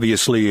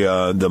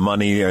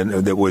money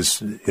that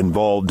was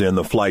involved in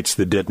the flights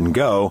that didn't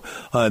go,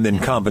 and then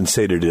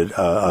compensated it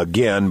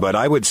again. But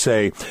I would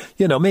say,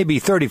 maybe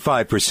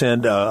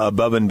 35%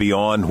 above and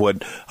beyond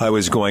what I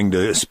was going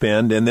to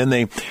spend, and then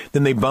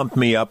they bumped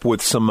me up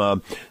with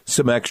some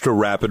extra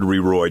rapid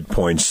reward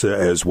points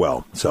as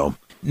well. So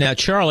now,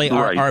 Charlie,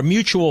 right. our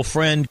mutual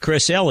friend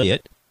Chris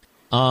Elliott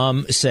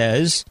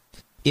says,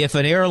 if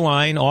an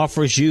airline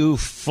offers you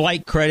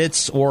flight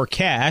credits or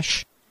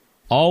cash,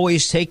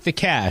 always take the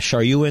cash.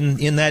 Are you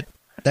in that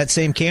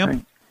same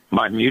camp?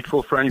 My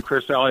mutual friend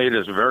Chris Elliott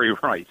is very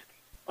right.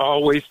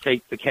 Always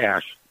take the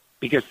cash,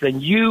 because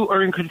then you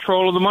are in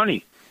control of the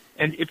money.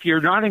 And if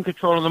you're not in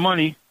control of the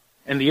money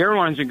and the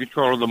airline's in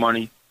control of the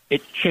money,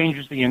 it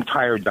changes the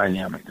entire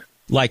dynamic.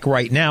 Like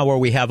right now, where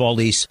we have all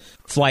these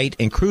flight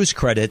and cruise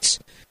credits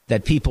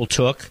that people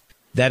took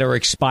that are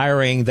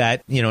expiring,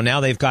 that, now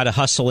they've got to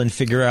hustle and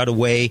figure out a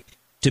way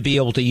to be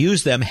able to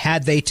use them.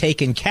 Had they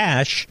taken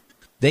cash,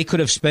 they could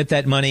have spent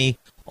that money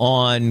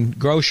on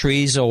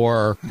groceries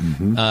or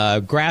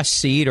grass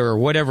seed or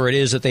whatever it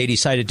is that they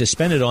decided to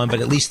spend it on, but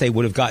at least they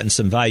would have gotten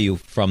some value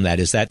from that.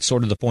 Is that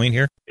sort of the point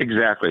here?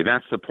 Exactly.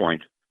 That's the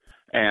point.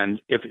 And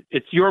if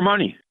it's your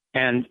money,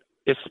 and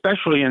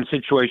especially in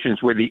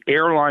situations where the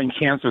airline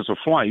cancels a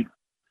flight,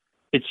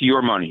 it's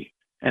your money.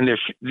 And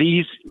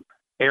these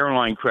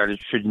airline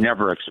credits should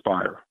never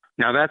expire.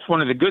 Now, that's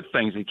one of the good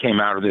things that came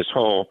out of this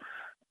whole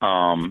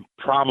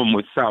problem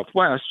with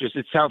Southwest, is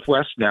that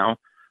Southwest now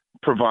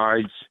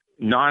provides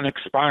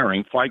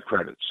non-expiring flight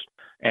credits.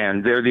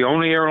 And they're the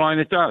only airline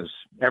that does.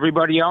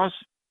 Everybody else,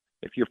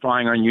 if you're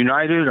flying on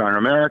United, on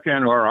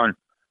American, or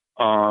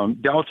on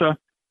Delta,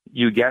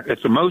 you get,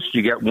 at the most,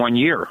 you get 1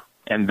 year.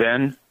 And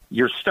then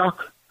you're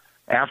stuck.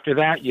 After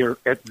that, you're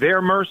at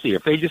their mercy.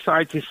 If they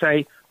decide to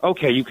say,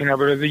 okay, you can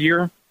have another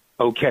year,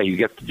 okay, you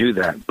get to do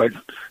that. But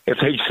if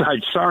they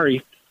decide,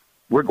 sorry,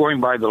 we're going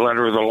by the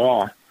letter of the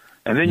law,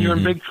 and then you're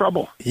in big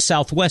trouble.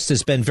 Southwest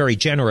has been very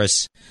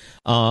generous,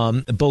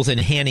 both in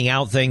handing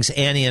out things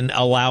and in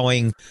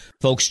allowing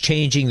folks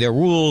changing their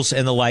rules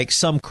and the like.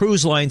 Some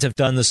cruise lines have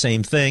done the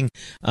same thing.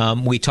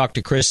 We talked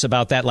to Chris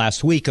about that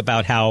last week,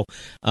 about how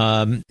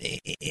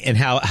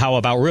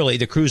about really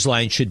the cruise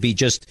line should be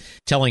just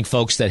telling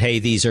folks that, hey,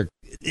 these are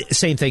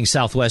same thing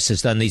Southwest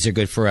has done. These are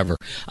good forever.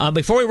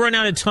 Before we run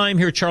out of time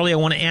here, Charlie, I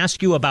want to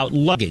ask you about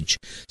luggage.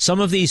 Some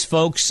of these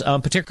folks,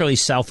 particularly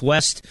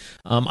Southwest,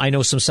 I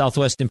know some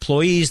Southwest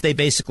employees, they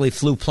basically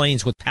flew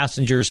planes with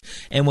passengers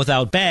and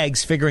without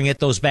bags, figuring that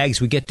those bags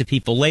would get to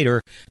people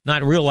later,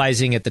 not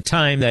realizing at the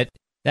time that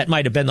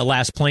might have been the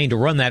last plane to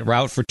run that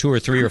route for 2 or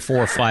 3 or 4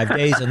 or 5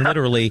 days. And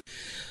literally,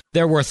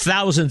 there were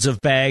thousands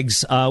of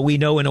bags. We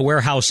know in a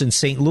warehouse in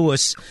St.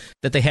 Louis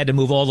that they had to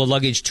move all the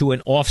luggage to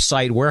an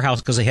off-site warehouse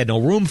because they had no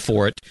room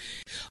for it.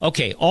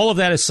 Okay, all of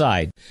that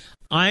aside,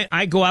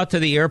 I go out to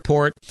the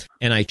airport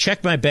and I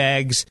check my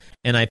bags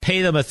and I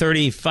pay them a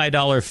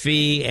 $35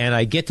 fee and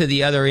I get to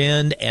the other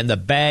end and the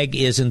bag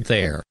isn't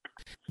there.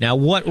 Now,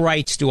 what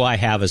rights do I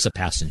have as a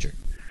passenger?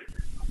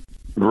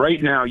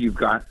 Right now, you've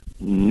got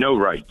no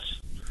rights,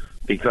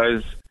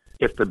 because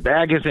if the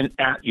bag isn't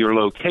at your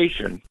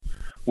location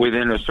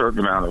within a certain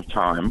amount of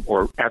time,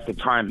 or at the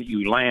time that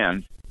you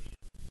land,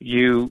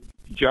 you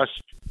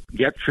just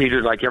get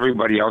treated like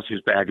everybody else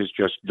whose bag is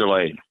just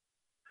delayed.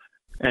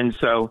 And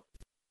so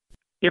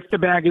if the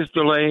bag is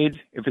delayed,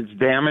 if it's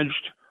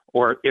damaged,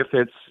 or if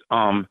it's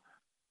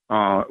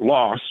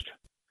lost,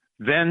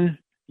 then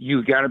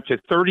you got up to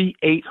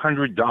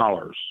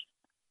 $3,800.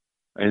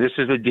 And this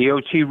is a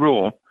DOT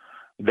rule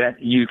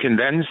that you can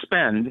then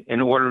spend in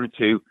order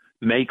to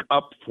make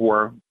up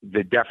for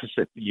the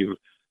deficit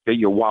that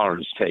your wallet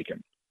has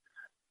taken.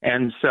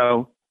 And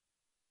so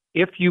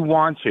if you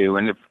want to,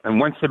 and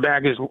once the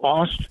bag is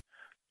lost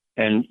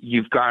and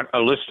you've got a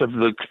list of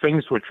the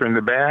things which are in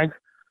the bag,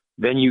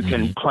 then you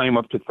can claim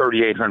up to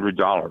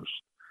 $3,800.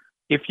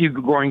 If you're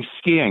going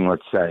skiing,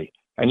 let's say,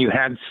 and you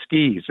had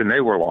skis and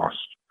they were lost,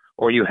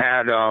 or you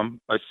had a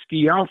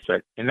ski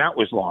outfit and that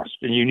was lost,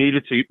 and you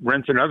needed to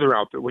rent another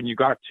outfit when you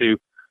got to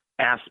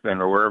Aspen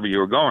or wherever you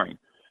were going,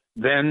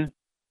 then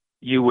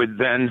you would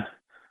then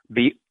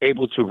be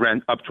able to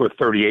rent up to a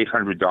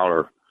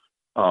 $3,800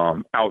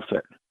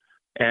 outfit.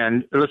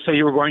 And let's say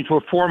you were going to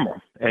a formal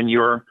and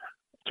your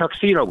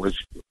tuxedo was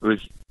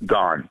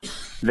gone.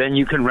 Then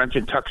you can rent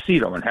a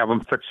tuxedo and have them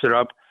fix it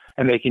up,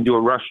 and they can do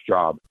a rush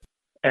job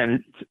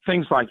and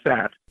things like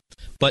that.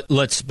 But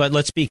let's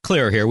be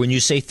clear here. When you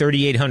say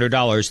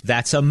 $3,800,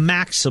 that's a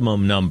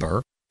maximum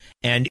number.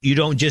 And you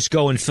don't just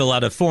go and fill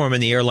out a form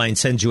and the airline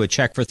sends you a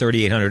check for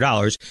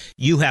 $3,800.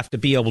 You have to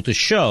be able to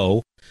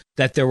show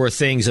that there were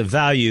things of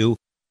value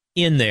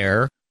in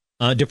there,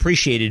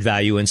 depreciated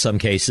value in some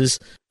cases,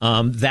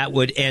 that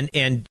would,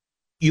 and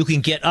you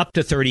can get up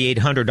to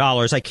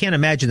 $3,800. I can't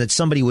imagine that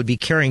somebody would be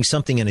carrying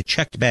something in a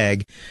checked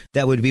bag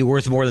that would be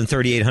worth more than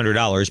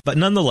 $3,800. But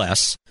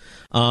nonetheless,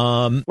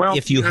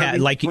 if you had,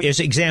 like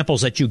as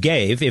examples that you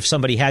gave, if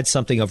somebody had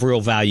something of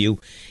real value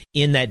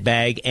in that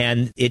bag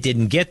and it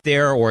didn't get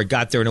there, or it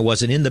got there and it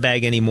wasn't in the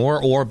bag anymore,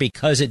 or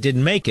because it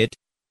didn't make it,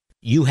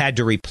 you had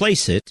to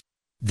replace it,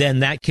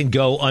 then that can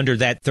go under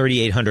that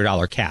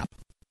 $3,800 cap.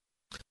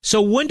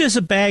 So when does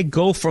a bag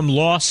go from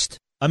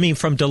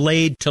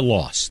delayed to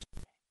lost?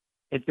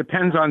 It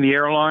depends on the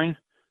airline,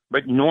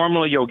 but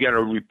normally you'll get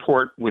a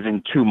report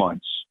within 2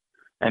 months,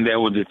 and they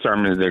will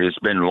determine that it's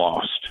been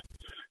lost.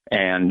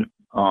 And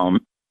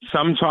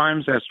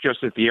sometimes that's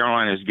just that the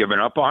airline has given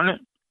up on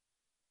it,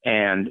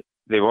 and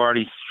they've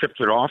already shipped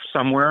it off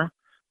somewhere,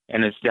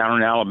 and it's down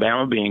in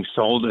Alabama being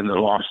sold in the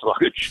lost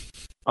luggage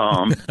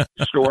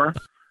store,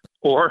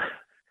 or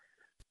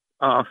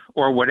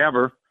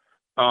whatever.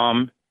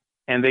 And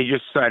they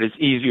just decide it's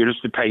easier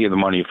just to pay you the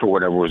money for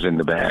whatever was in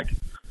the bag.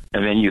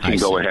 And then you can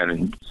go ahead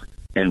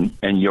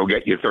and you'll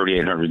get your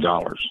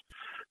 $3,800,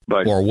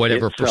 but or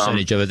whatever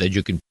percentage of it that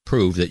you can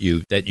prove that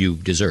you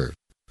deserve.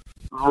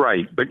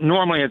 Right, but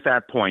normally at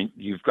that point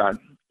you've got,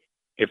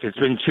 if it's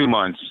been 2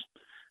 months,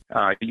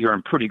 you're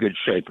in pretty good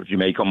shape if you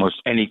make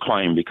almost any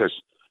claim, because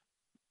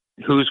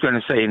who's going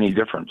to say any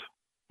different?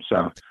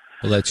 So,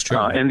 well, that's true,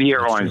 and the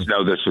airlines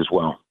know this as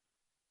well.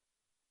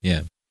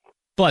 Yeah,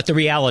 but the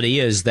reality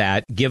is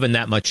that given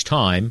that much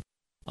time,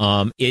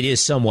 it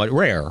is somewhat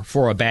rare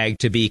for a bag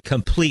to be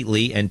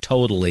completely and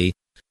totally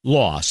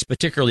lost,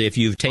 particularly if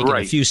you've taken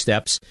a few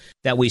steps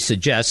that we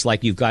suggest,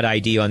 like you've got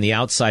ID on the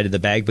outside of the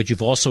bag, but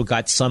you've also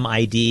got some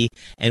ID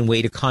and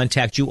way to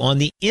contact you on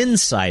the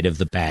inside of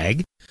the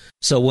bag.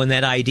 So when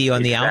that ID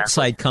on the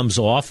outside comes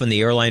off and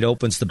the airline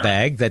opens the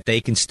bag, that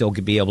they can still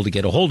be able to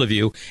get a hold of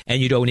you,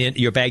 and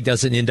your bag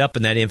doesn't end up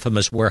in that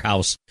infamous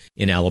warehouse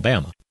in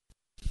Alabama.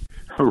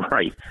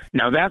 Right.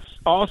 Now, that's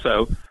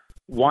also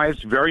why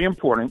it's very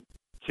important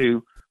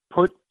to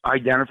put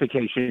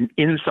identification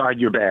inside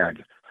your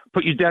bag,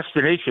 put your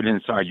destination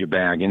inside your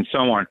bag, and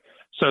so on,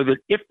 so that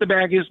if the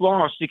bag is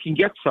lost, it can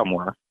get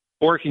somewhere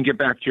or it can get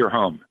back to your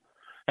home.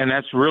 And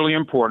that's really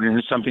important, and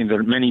it's something that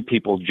many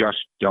people just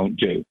don't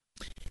do.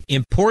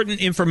 important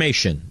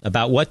information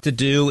about what to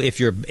do if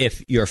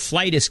your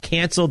flight is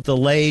canceled,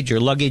 delayed, your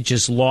luggage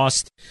is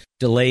lost,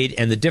 delayed,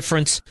 and the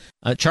difference.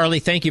 Charlie,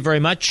 thank you very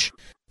much.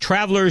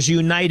 Travelers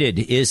United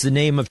is the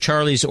name of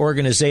Charlie's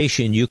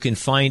organization. You can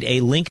find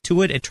a link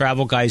to it at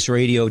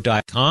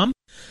travelguysradio.com.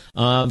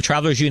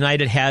 Travelers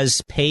United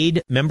has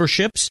paid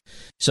memberships.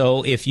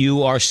 So if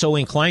you are so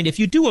inclined, if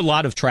you do a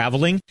lot of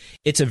traveling,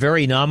 it's a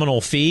very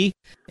nominal fee,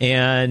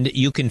 and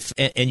you'll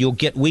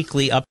get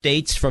weekly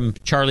updates from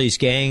Charlie's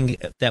gang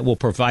that will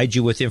provide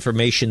you with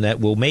information that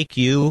will make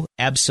you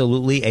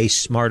absolutely a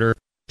smarter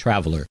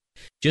traveler.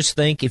 Just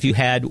think, if you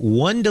had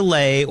one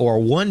delay or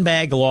one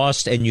bag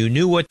lost and you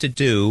knew what to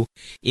do,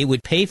 it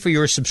would pay for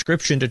your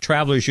subscription to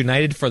Travelers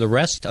United for the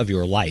rest of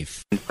your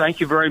life.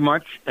 Thank you very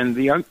much. And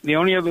the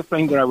only other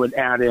thing that I would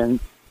add in,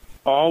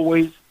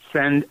 always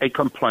send a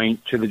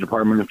complaint to the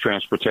Department of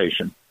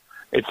Transportation.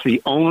 It's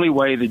the only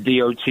way the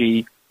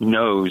DOT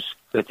knows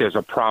that there's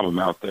a problem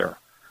out there.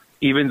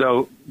 Even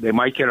though they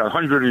might get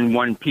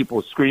 101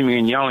 people screaming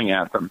and yelling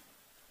at them,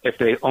 if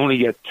they only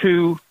get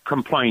 2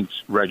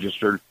 complaints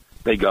registered,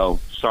 they go,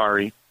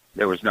 sorry,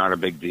 there was not a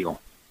big deal.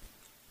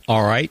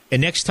 All right.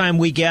 And next time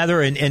we gather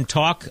and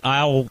talk,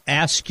 I'll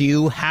ask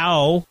you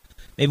how,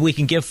 maybe we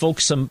can give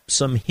folks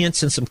some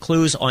hints and some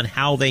clues on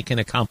how they can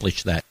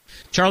accomplish that.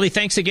 Charlie,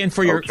 thanks again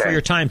for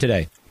your time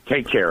today.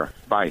 Take care.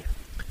 Bye.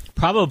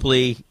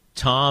 Probably,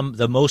 Tom,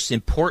 the most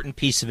important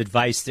piece of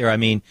advice there, I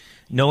mean,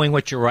 knowing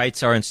what your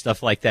rights are and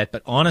stuff like that,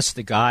 but honest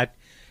to God,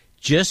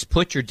 just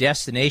put your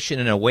destination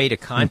in a way to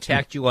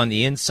contact you on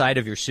the inside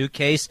of your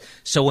suitcase,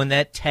 so when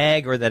that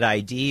tag or that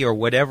ID or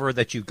whatever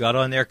that you've got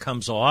on there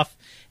comes off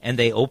and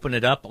they open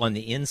it up on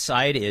the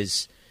inside,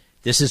 this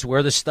is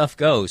where the stuff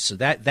goes. So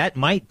that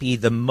might be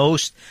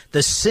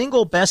the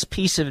single best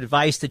piece of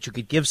advice that you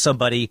could give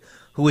somebody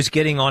who is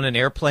getting on an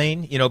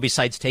airplane,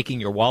 besides taking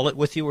your wallet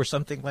with you or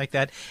something like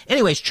that.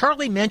 Anyways,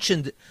 Charlie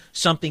mentioned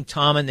something,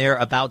 Tom, in there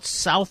about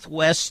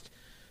Southwest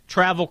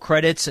travel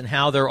credits and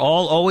how they're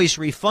always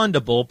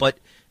refundable, but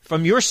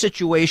from your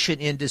situation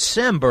in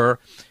December,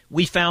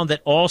 we found that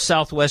all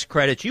Southwest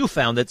credits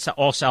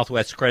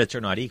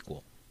are not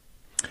equal.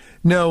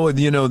 No,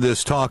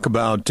 this talk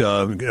about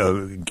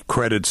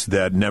credits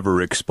that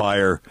never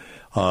expire,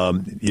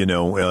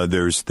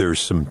 there's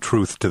some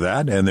truth to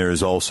that, and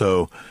there's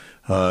also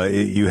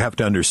you have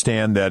to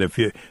understand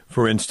that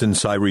for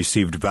instance, I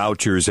received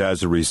vouchers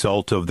as a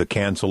result of the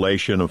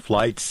cancellation of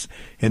flights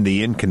and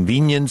the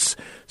inconvenience.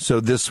 So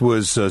this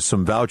was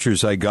some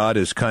vouchers I got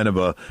as kind of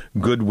a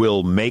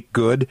goodwill make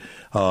good,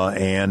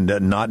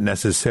 and not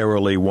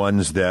necessarily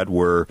ones that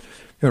were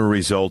a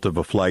result of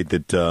a flight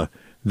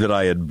that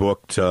I had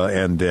booked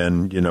and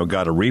then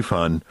got a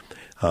refund.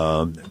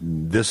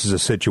 This is a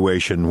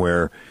situation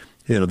where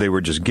they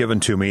were just given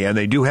to me, and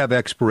they do have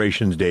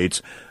expiration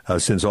dates.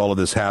 Since all of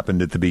this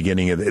happened at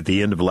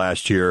the end of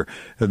last year,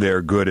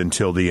 they're good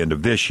until the end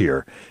of this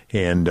year.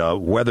 And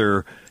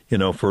whether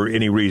for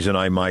any reason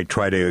I might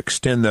try to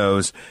extend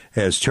those,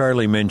 as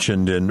Charlie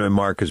mentioned and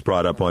Mark has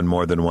brought up on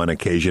more than one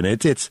occasion,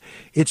 it's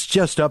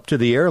just up to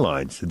the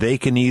airlines. They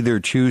can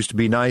either choose to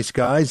be nice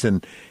guys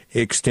and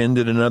extend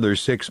it another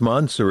 6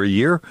 months or a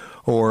year,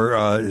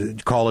 or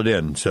call it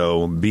in.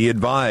 So be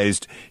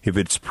advised, if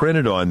it's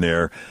printed on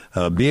there,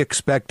 be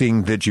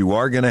expecting that you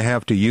are going to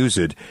have to use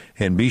it,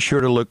 and be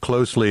sure to look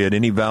closely at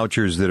any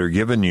vouchers that are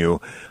given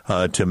you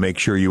to make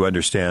sure you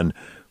understand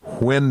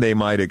when they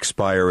might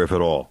expire, if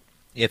at all.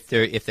 If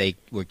they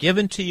were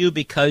given to you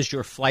because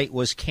your flight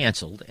was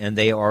canceled and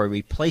they are a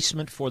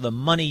replacement for the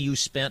money you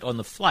spent on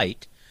the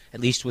flight, at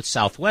least with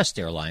Southwest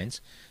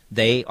Airlines,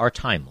 they are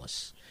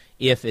timeless.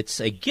 If it's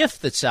a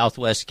gift that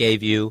Southwest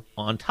gave you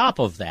on top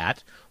of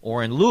that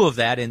or in lieu of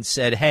that and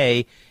said,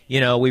 hey,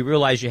 we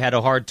realize you had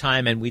a hard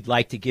time and we'd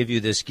like to give you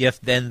this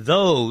gift, then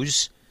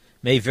those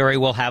may very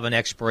well have an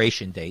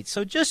expiration date.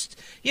 So just,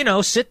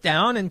 sit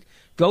down and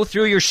go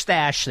through your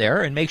stash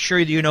there and make sure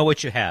you know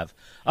what you have.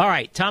 All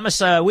right,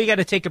 Thomas, we got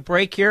to take a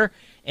break here.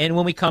 And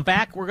when we come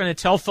back, we're going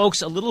to tell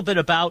folks a little bit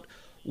about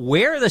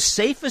where the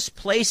safest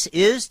place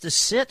is to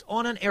sit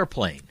on an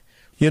airplane.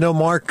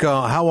 Mark,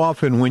 how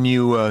often when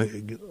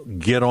you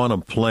get on a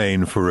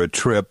plane for a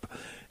trip,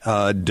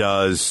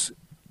 does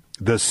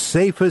the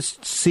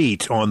safest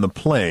seat on the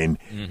plane,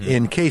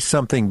 in case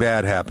something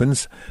bad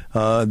happens,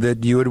 that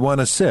you would want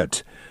to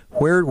sit,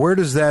 where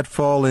does that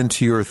fall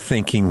into your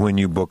thinking when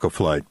you book a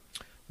flight?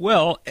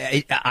 Well,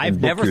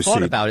 I've never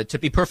thought about it, to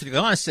be perfectly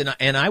honest,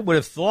 and I would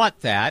have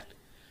thought that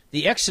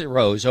the exit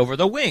rows over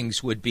the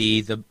wings would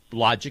be the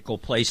logical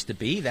place to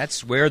be.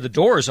 That's where the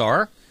doors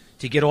are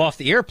to get off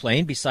the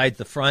airplane, besides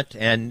the front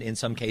and, in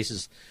some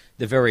cases,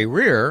 the very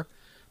rear.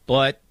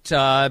 But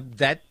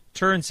that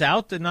turns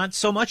out to not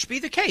so much be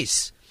the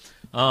case.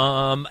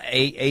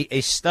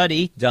 A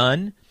study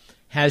done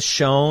has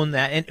shown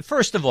that, and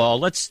first of all,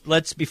 let's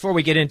before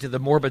we get into the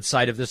morbid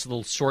side of this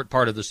little short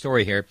part of the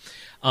story here,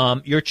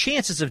 your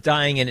chances of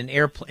dying in an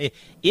airplane,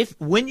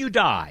 when you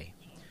die,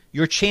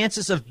 your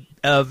chances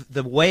of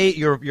the way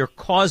your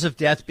cause of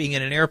death being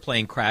in an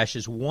airplane crash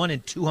is 1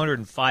 in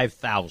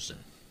 205,000.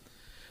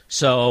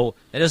 So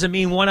that doesn't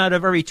mean 1 out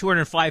of every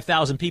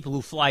 205,000 people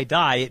who fly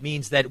die. It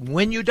means that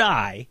when you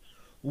die,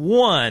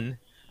 1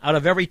 out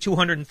of every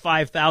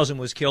 205,000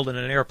 was killed in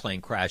an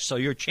airplane crash. So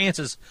your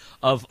chances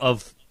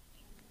of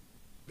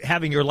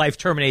having your life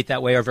terminate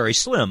that way are very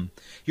slim.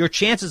 Your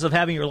chances of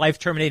having your life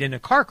terminate in a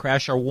car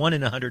crash are 1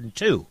 in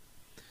 102.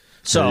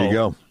 So there you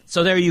go.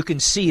 So there you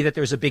can see that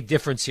there's a big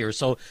difference here.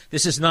 So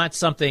this is not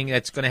something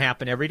that's going to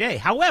happen every day.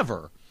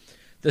 However,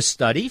 the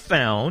study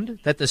found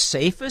that the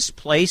safest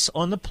place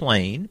on the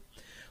plane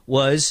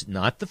was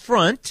not the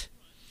front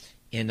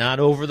and not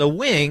over the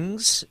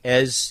wings,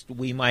 as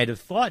we might have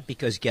thought,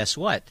 because guess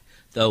what?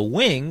 The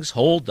wings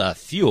hold the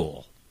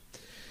fuel.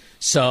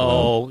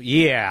 So,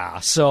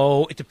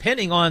 so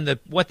depending on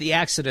what the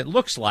accident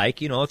looks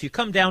like, if you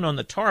come down on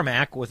the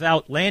tarmac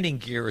without landing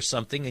gear or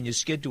something and you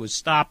skid to a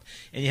stop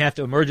and you have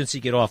to emergency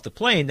get off the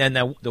plane, then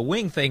the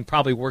wing thing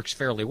probably works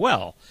fairly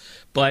well.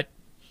 But,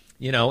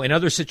 in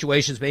other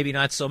situations, maybe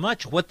not so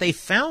much. What they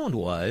found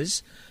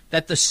was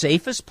that the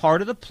safest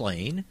part of the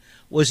plane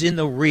was in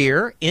the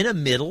rear in a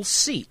middle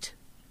seat.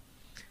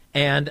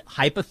 And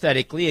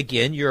hypothetically,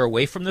 again, you're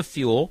away from the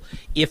fuel.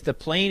 If the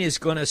plane is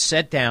going to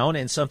set down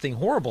and something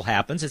horrible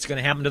happens, it's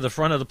going to happen to the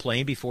front of the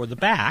plane before the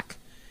back.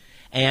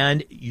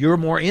 And you're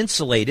more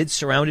insulated,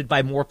 surrounded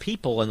by more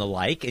people and the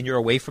like, and you're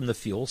away from the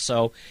fuel.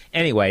 So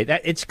anyway,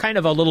 it's kind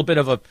of a little bit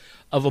of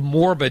a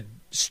morbid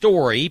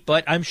story,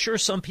 but I'm sure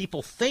some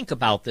people think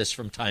about this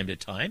from time to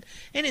time,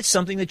 and it's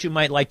something that you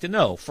might like to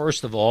know.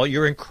 First of all,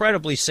 you're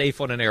incredibly safe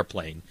on an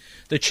airplane.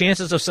 The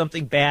chances of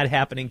something bad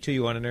happening to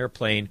you on an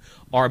airplane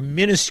are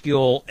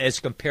minuscule as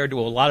compared to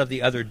a lot of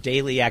the other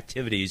daily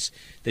activities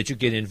that you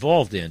get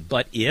involved in.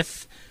 But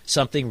if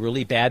something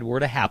really bad were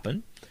to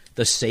happen,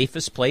 the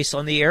safest place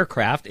on the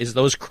aircraft is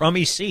those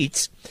crummy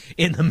seats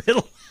in the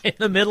middle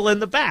in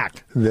the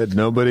back. That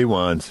nobody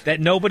wants.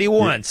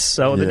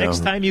 So the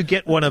next time you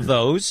get one of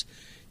those,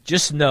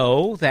 just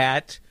know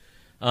that,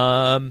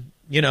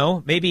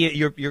 maybe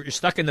you're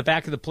stuck in the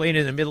back of the plane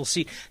in the middle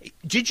seat.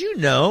 Did you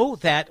know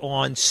that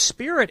on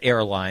Spirit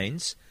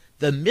Airlines,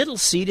 the middle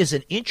seat is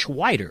an inch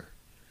wider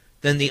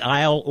than the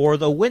aisle or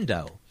the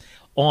window?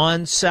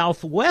 On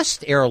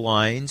Southwest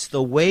Airlines,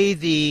 the way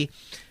the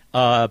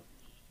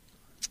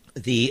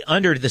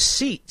under the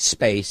seat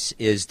space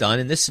is done,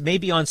 and this may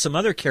be on some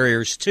other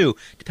carriers too,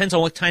 depends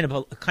on what kind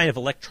of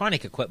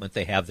electronic equipment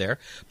they have there,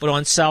 but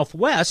on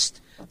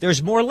Southwest,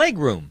 there's more leg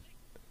room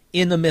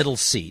in the middle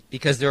seat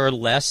because there are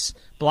less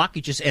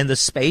blockages, and the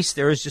space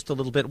there is just a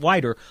little bit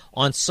wider.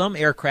 On some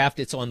aircraft,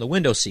 it's on the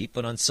window seat,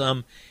 but on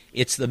some,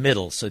 it's the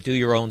middle, so do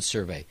your own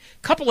survey.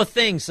 Couple of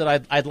things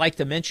that I'd like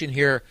to mention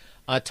here,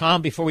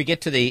 Tom, before we get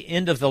to the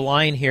end of the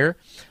line here.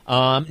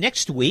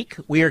 Next week,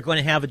 we are going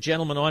to have a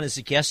gentleman on as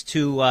a guest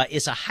who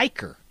is a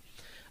hiker.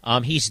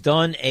 He's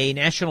done a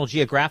National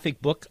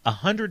Geographic book,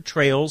 100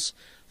 Trails,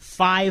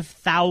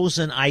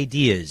 5,000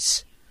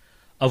 Ideas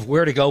of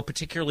where to go,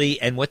 particularly,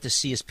 and what to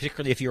see, is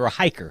particularly if you're a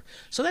hiker.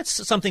 So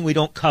that's something we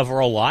don't cover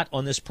a lot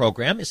on this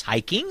program, is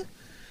hiking.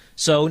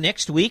 So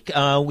next week,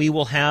 we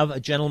will have a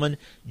gentleman,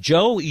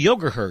 Joe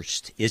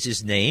Yogerhurst is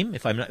his name,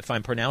 if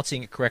I'm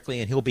pronouncing it correctly,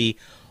 and he'll be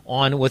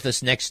on with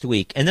us next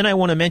week. And then I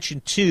want to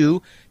mention,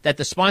 too, that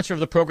the sponsor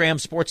of the program,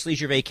 Sports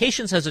Leisure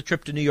Vacations, has a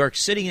trip to New York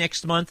City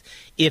next month.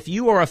 If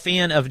you are a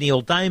fan of Neil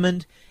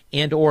Diamond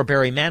and or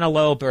Barry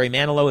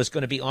Manilow is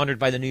going to be honored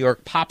by the New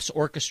York Pops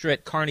Orchestra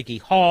at Carnegie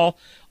Hall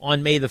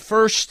on May the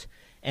 1st,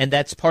 and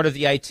that's part of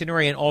the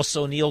itinerary, and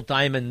also Neil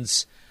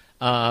Diamond's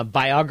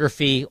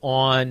biography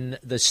on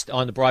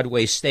the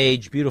Broadway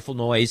stage, Beautiful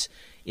Noise,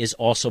 is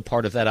also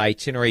part of that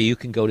itinerary. You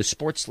can go to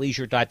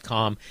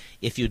sportsleisure.com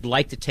if you'd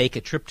like to take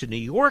a trip to New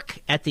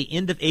York at the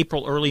end of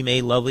April, early May.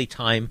 Lovely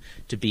time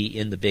to be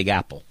in the Big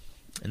Apple.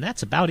 And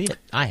that's about it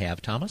I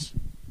have, Thomas.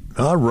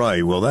 All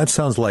right. Well, that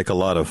sounds like a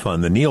lot of fun.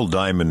 The Neil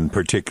Diamond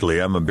particularly.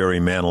 I'm a Barry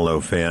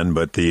Manilow fan,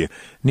 but the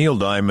Neil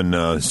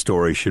Diamond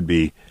story should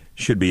be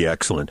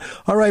excellent.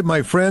 All right,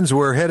 my friends,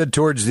 we're headed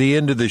towards the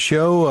end of the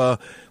show.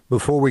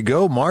 Before we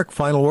go, Mark,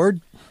 final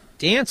word?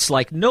 Dance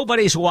like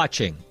nobody's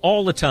watching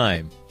all the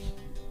time.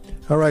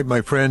 All right,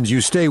 my friends, you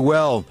stay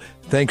well.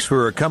 Thanks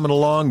for coming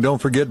along.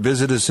 Don't forget,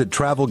 visit us at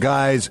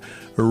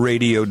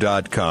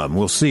TravelGuysRadio.com.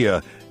 We'll see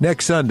you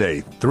next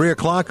Sunday, 3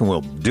 o'clock, and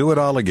we'll do it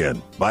all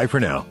again. Bye for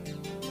now.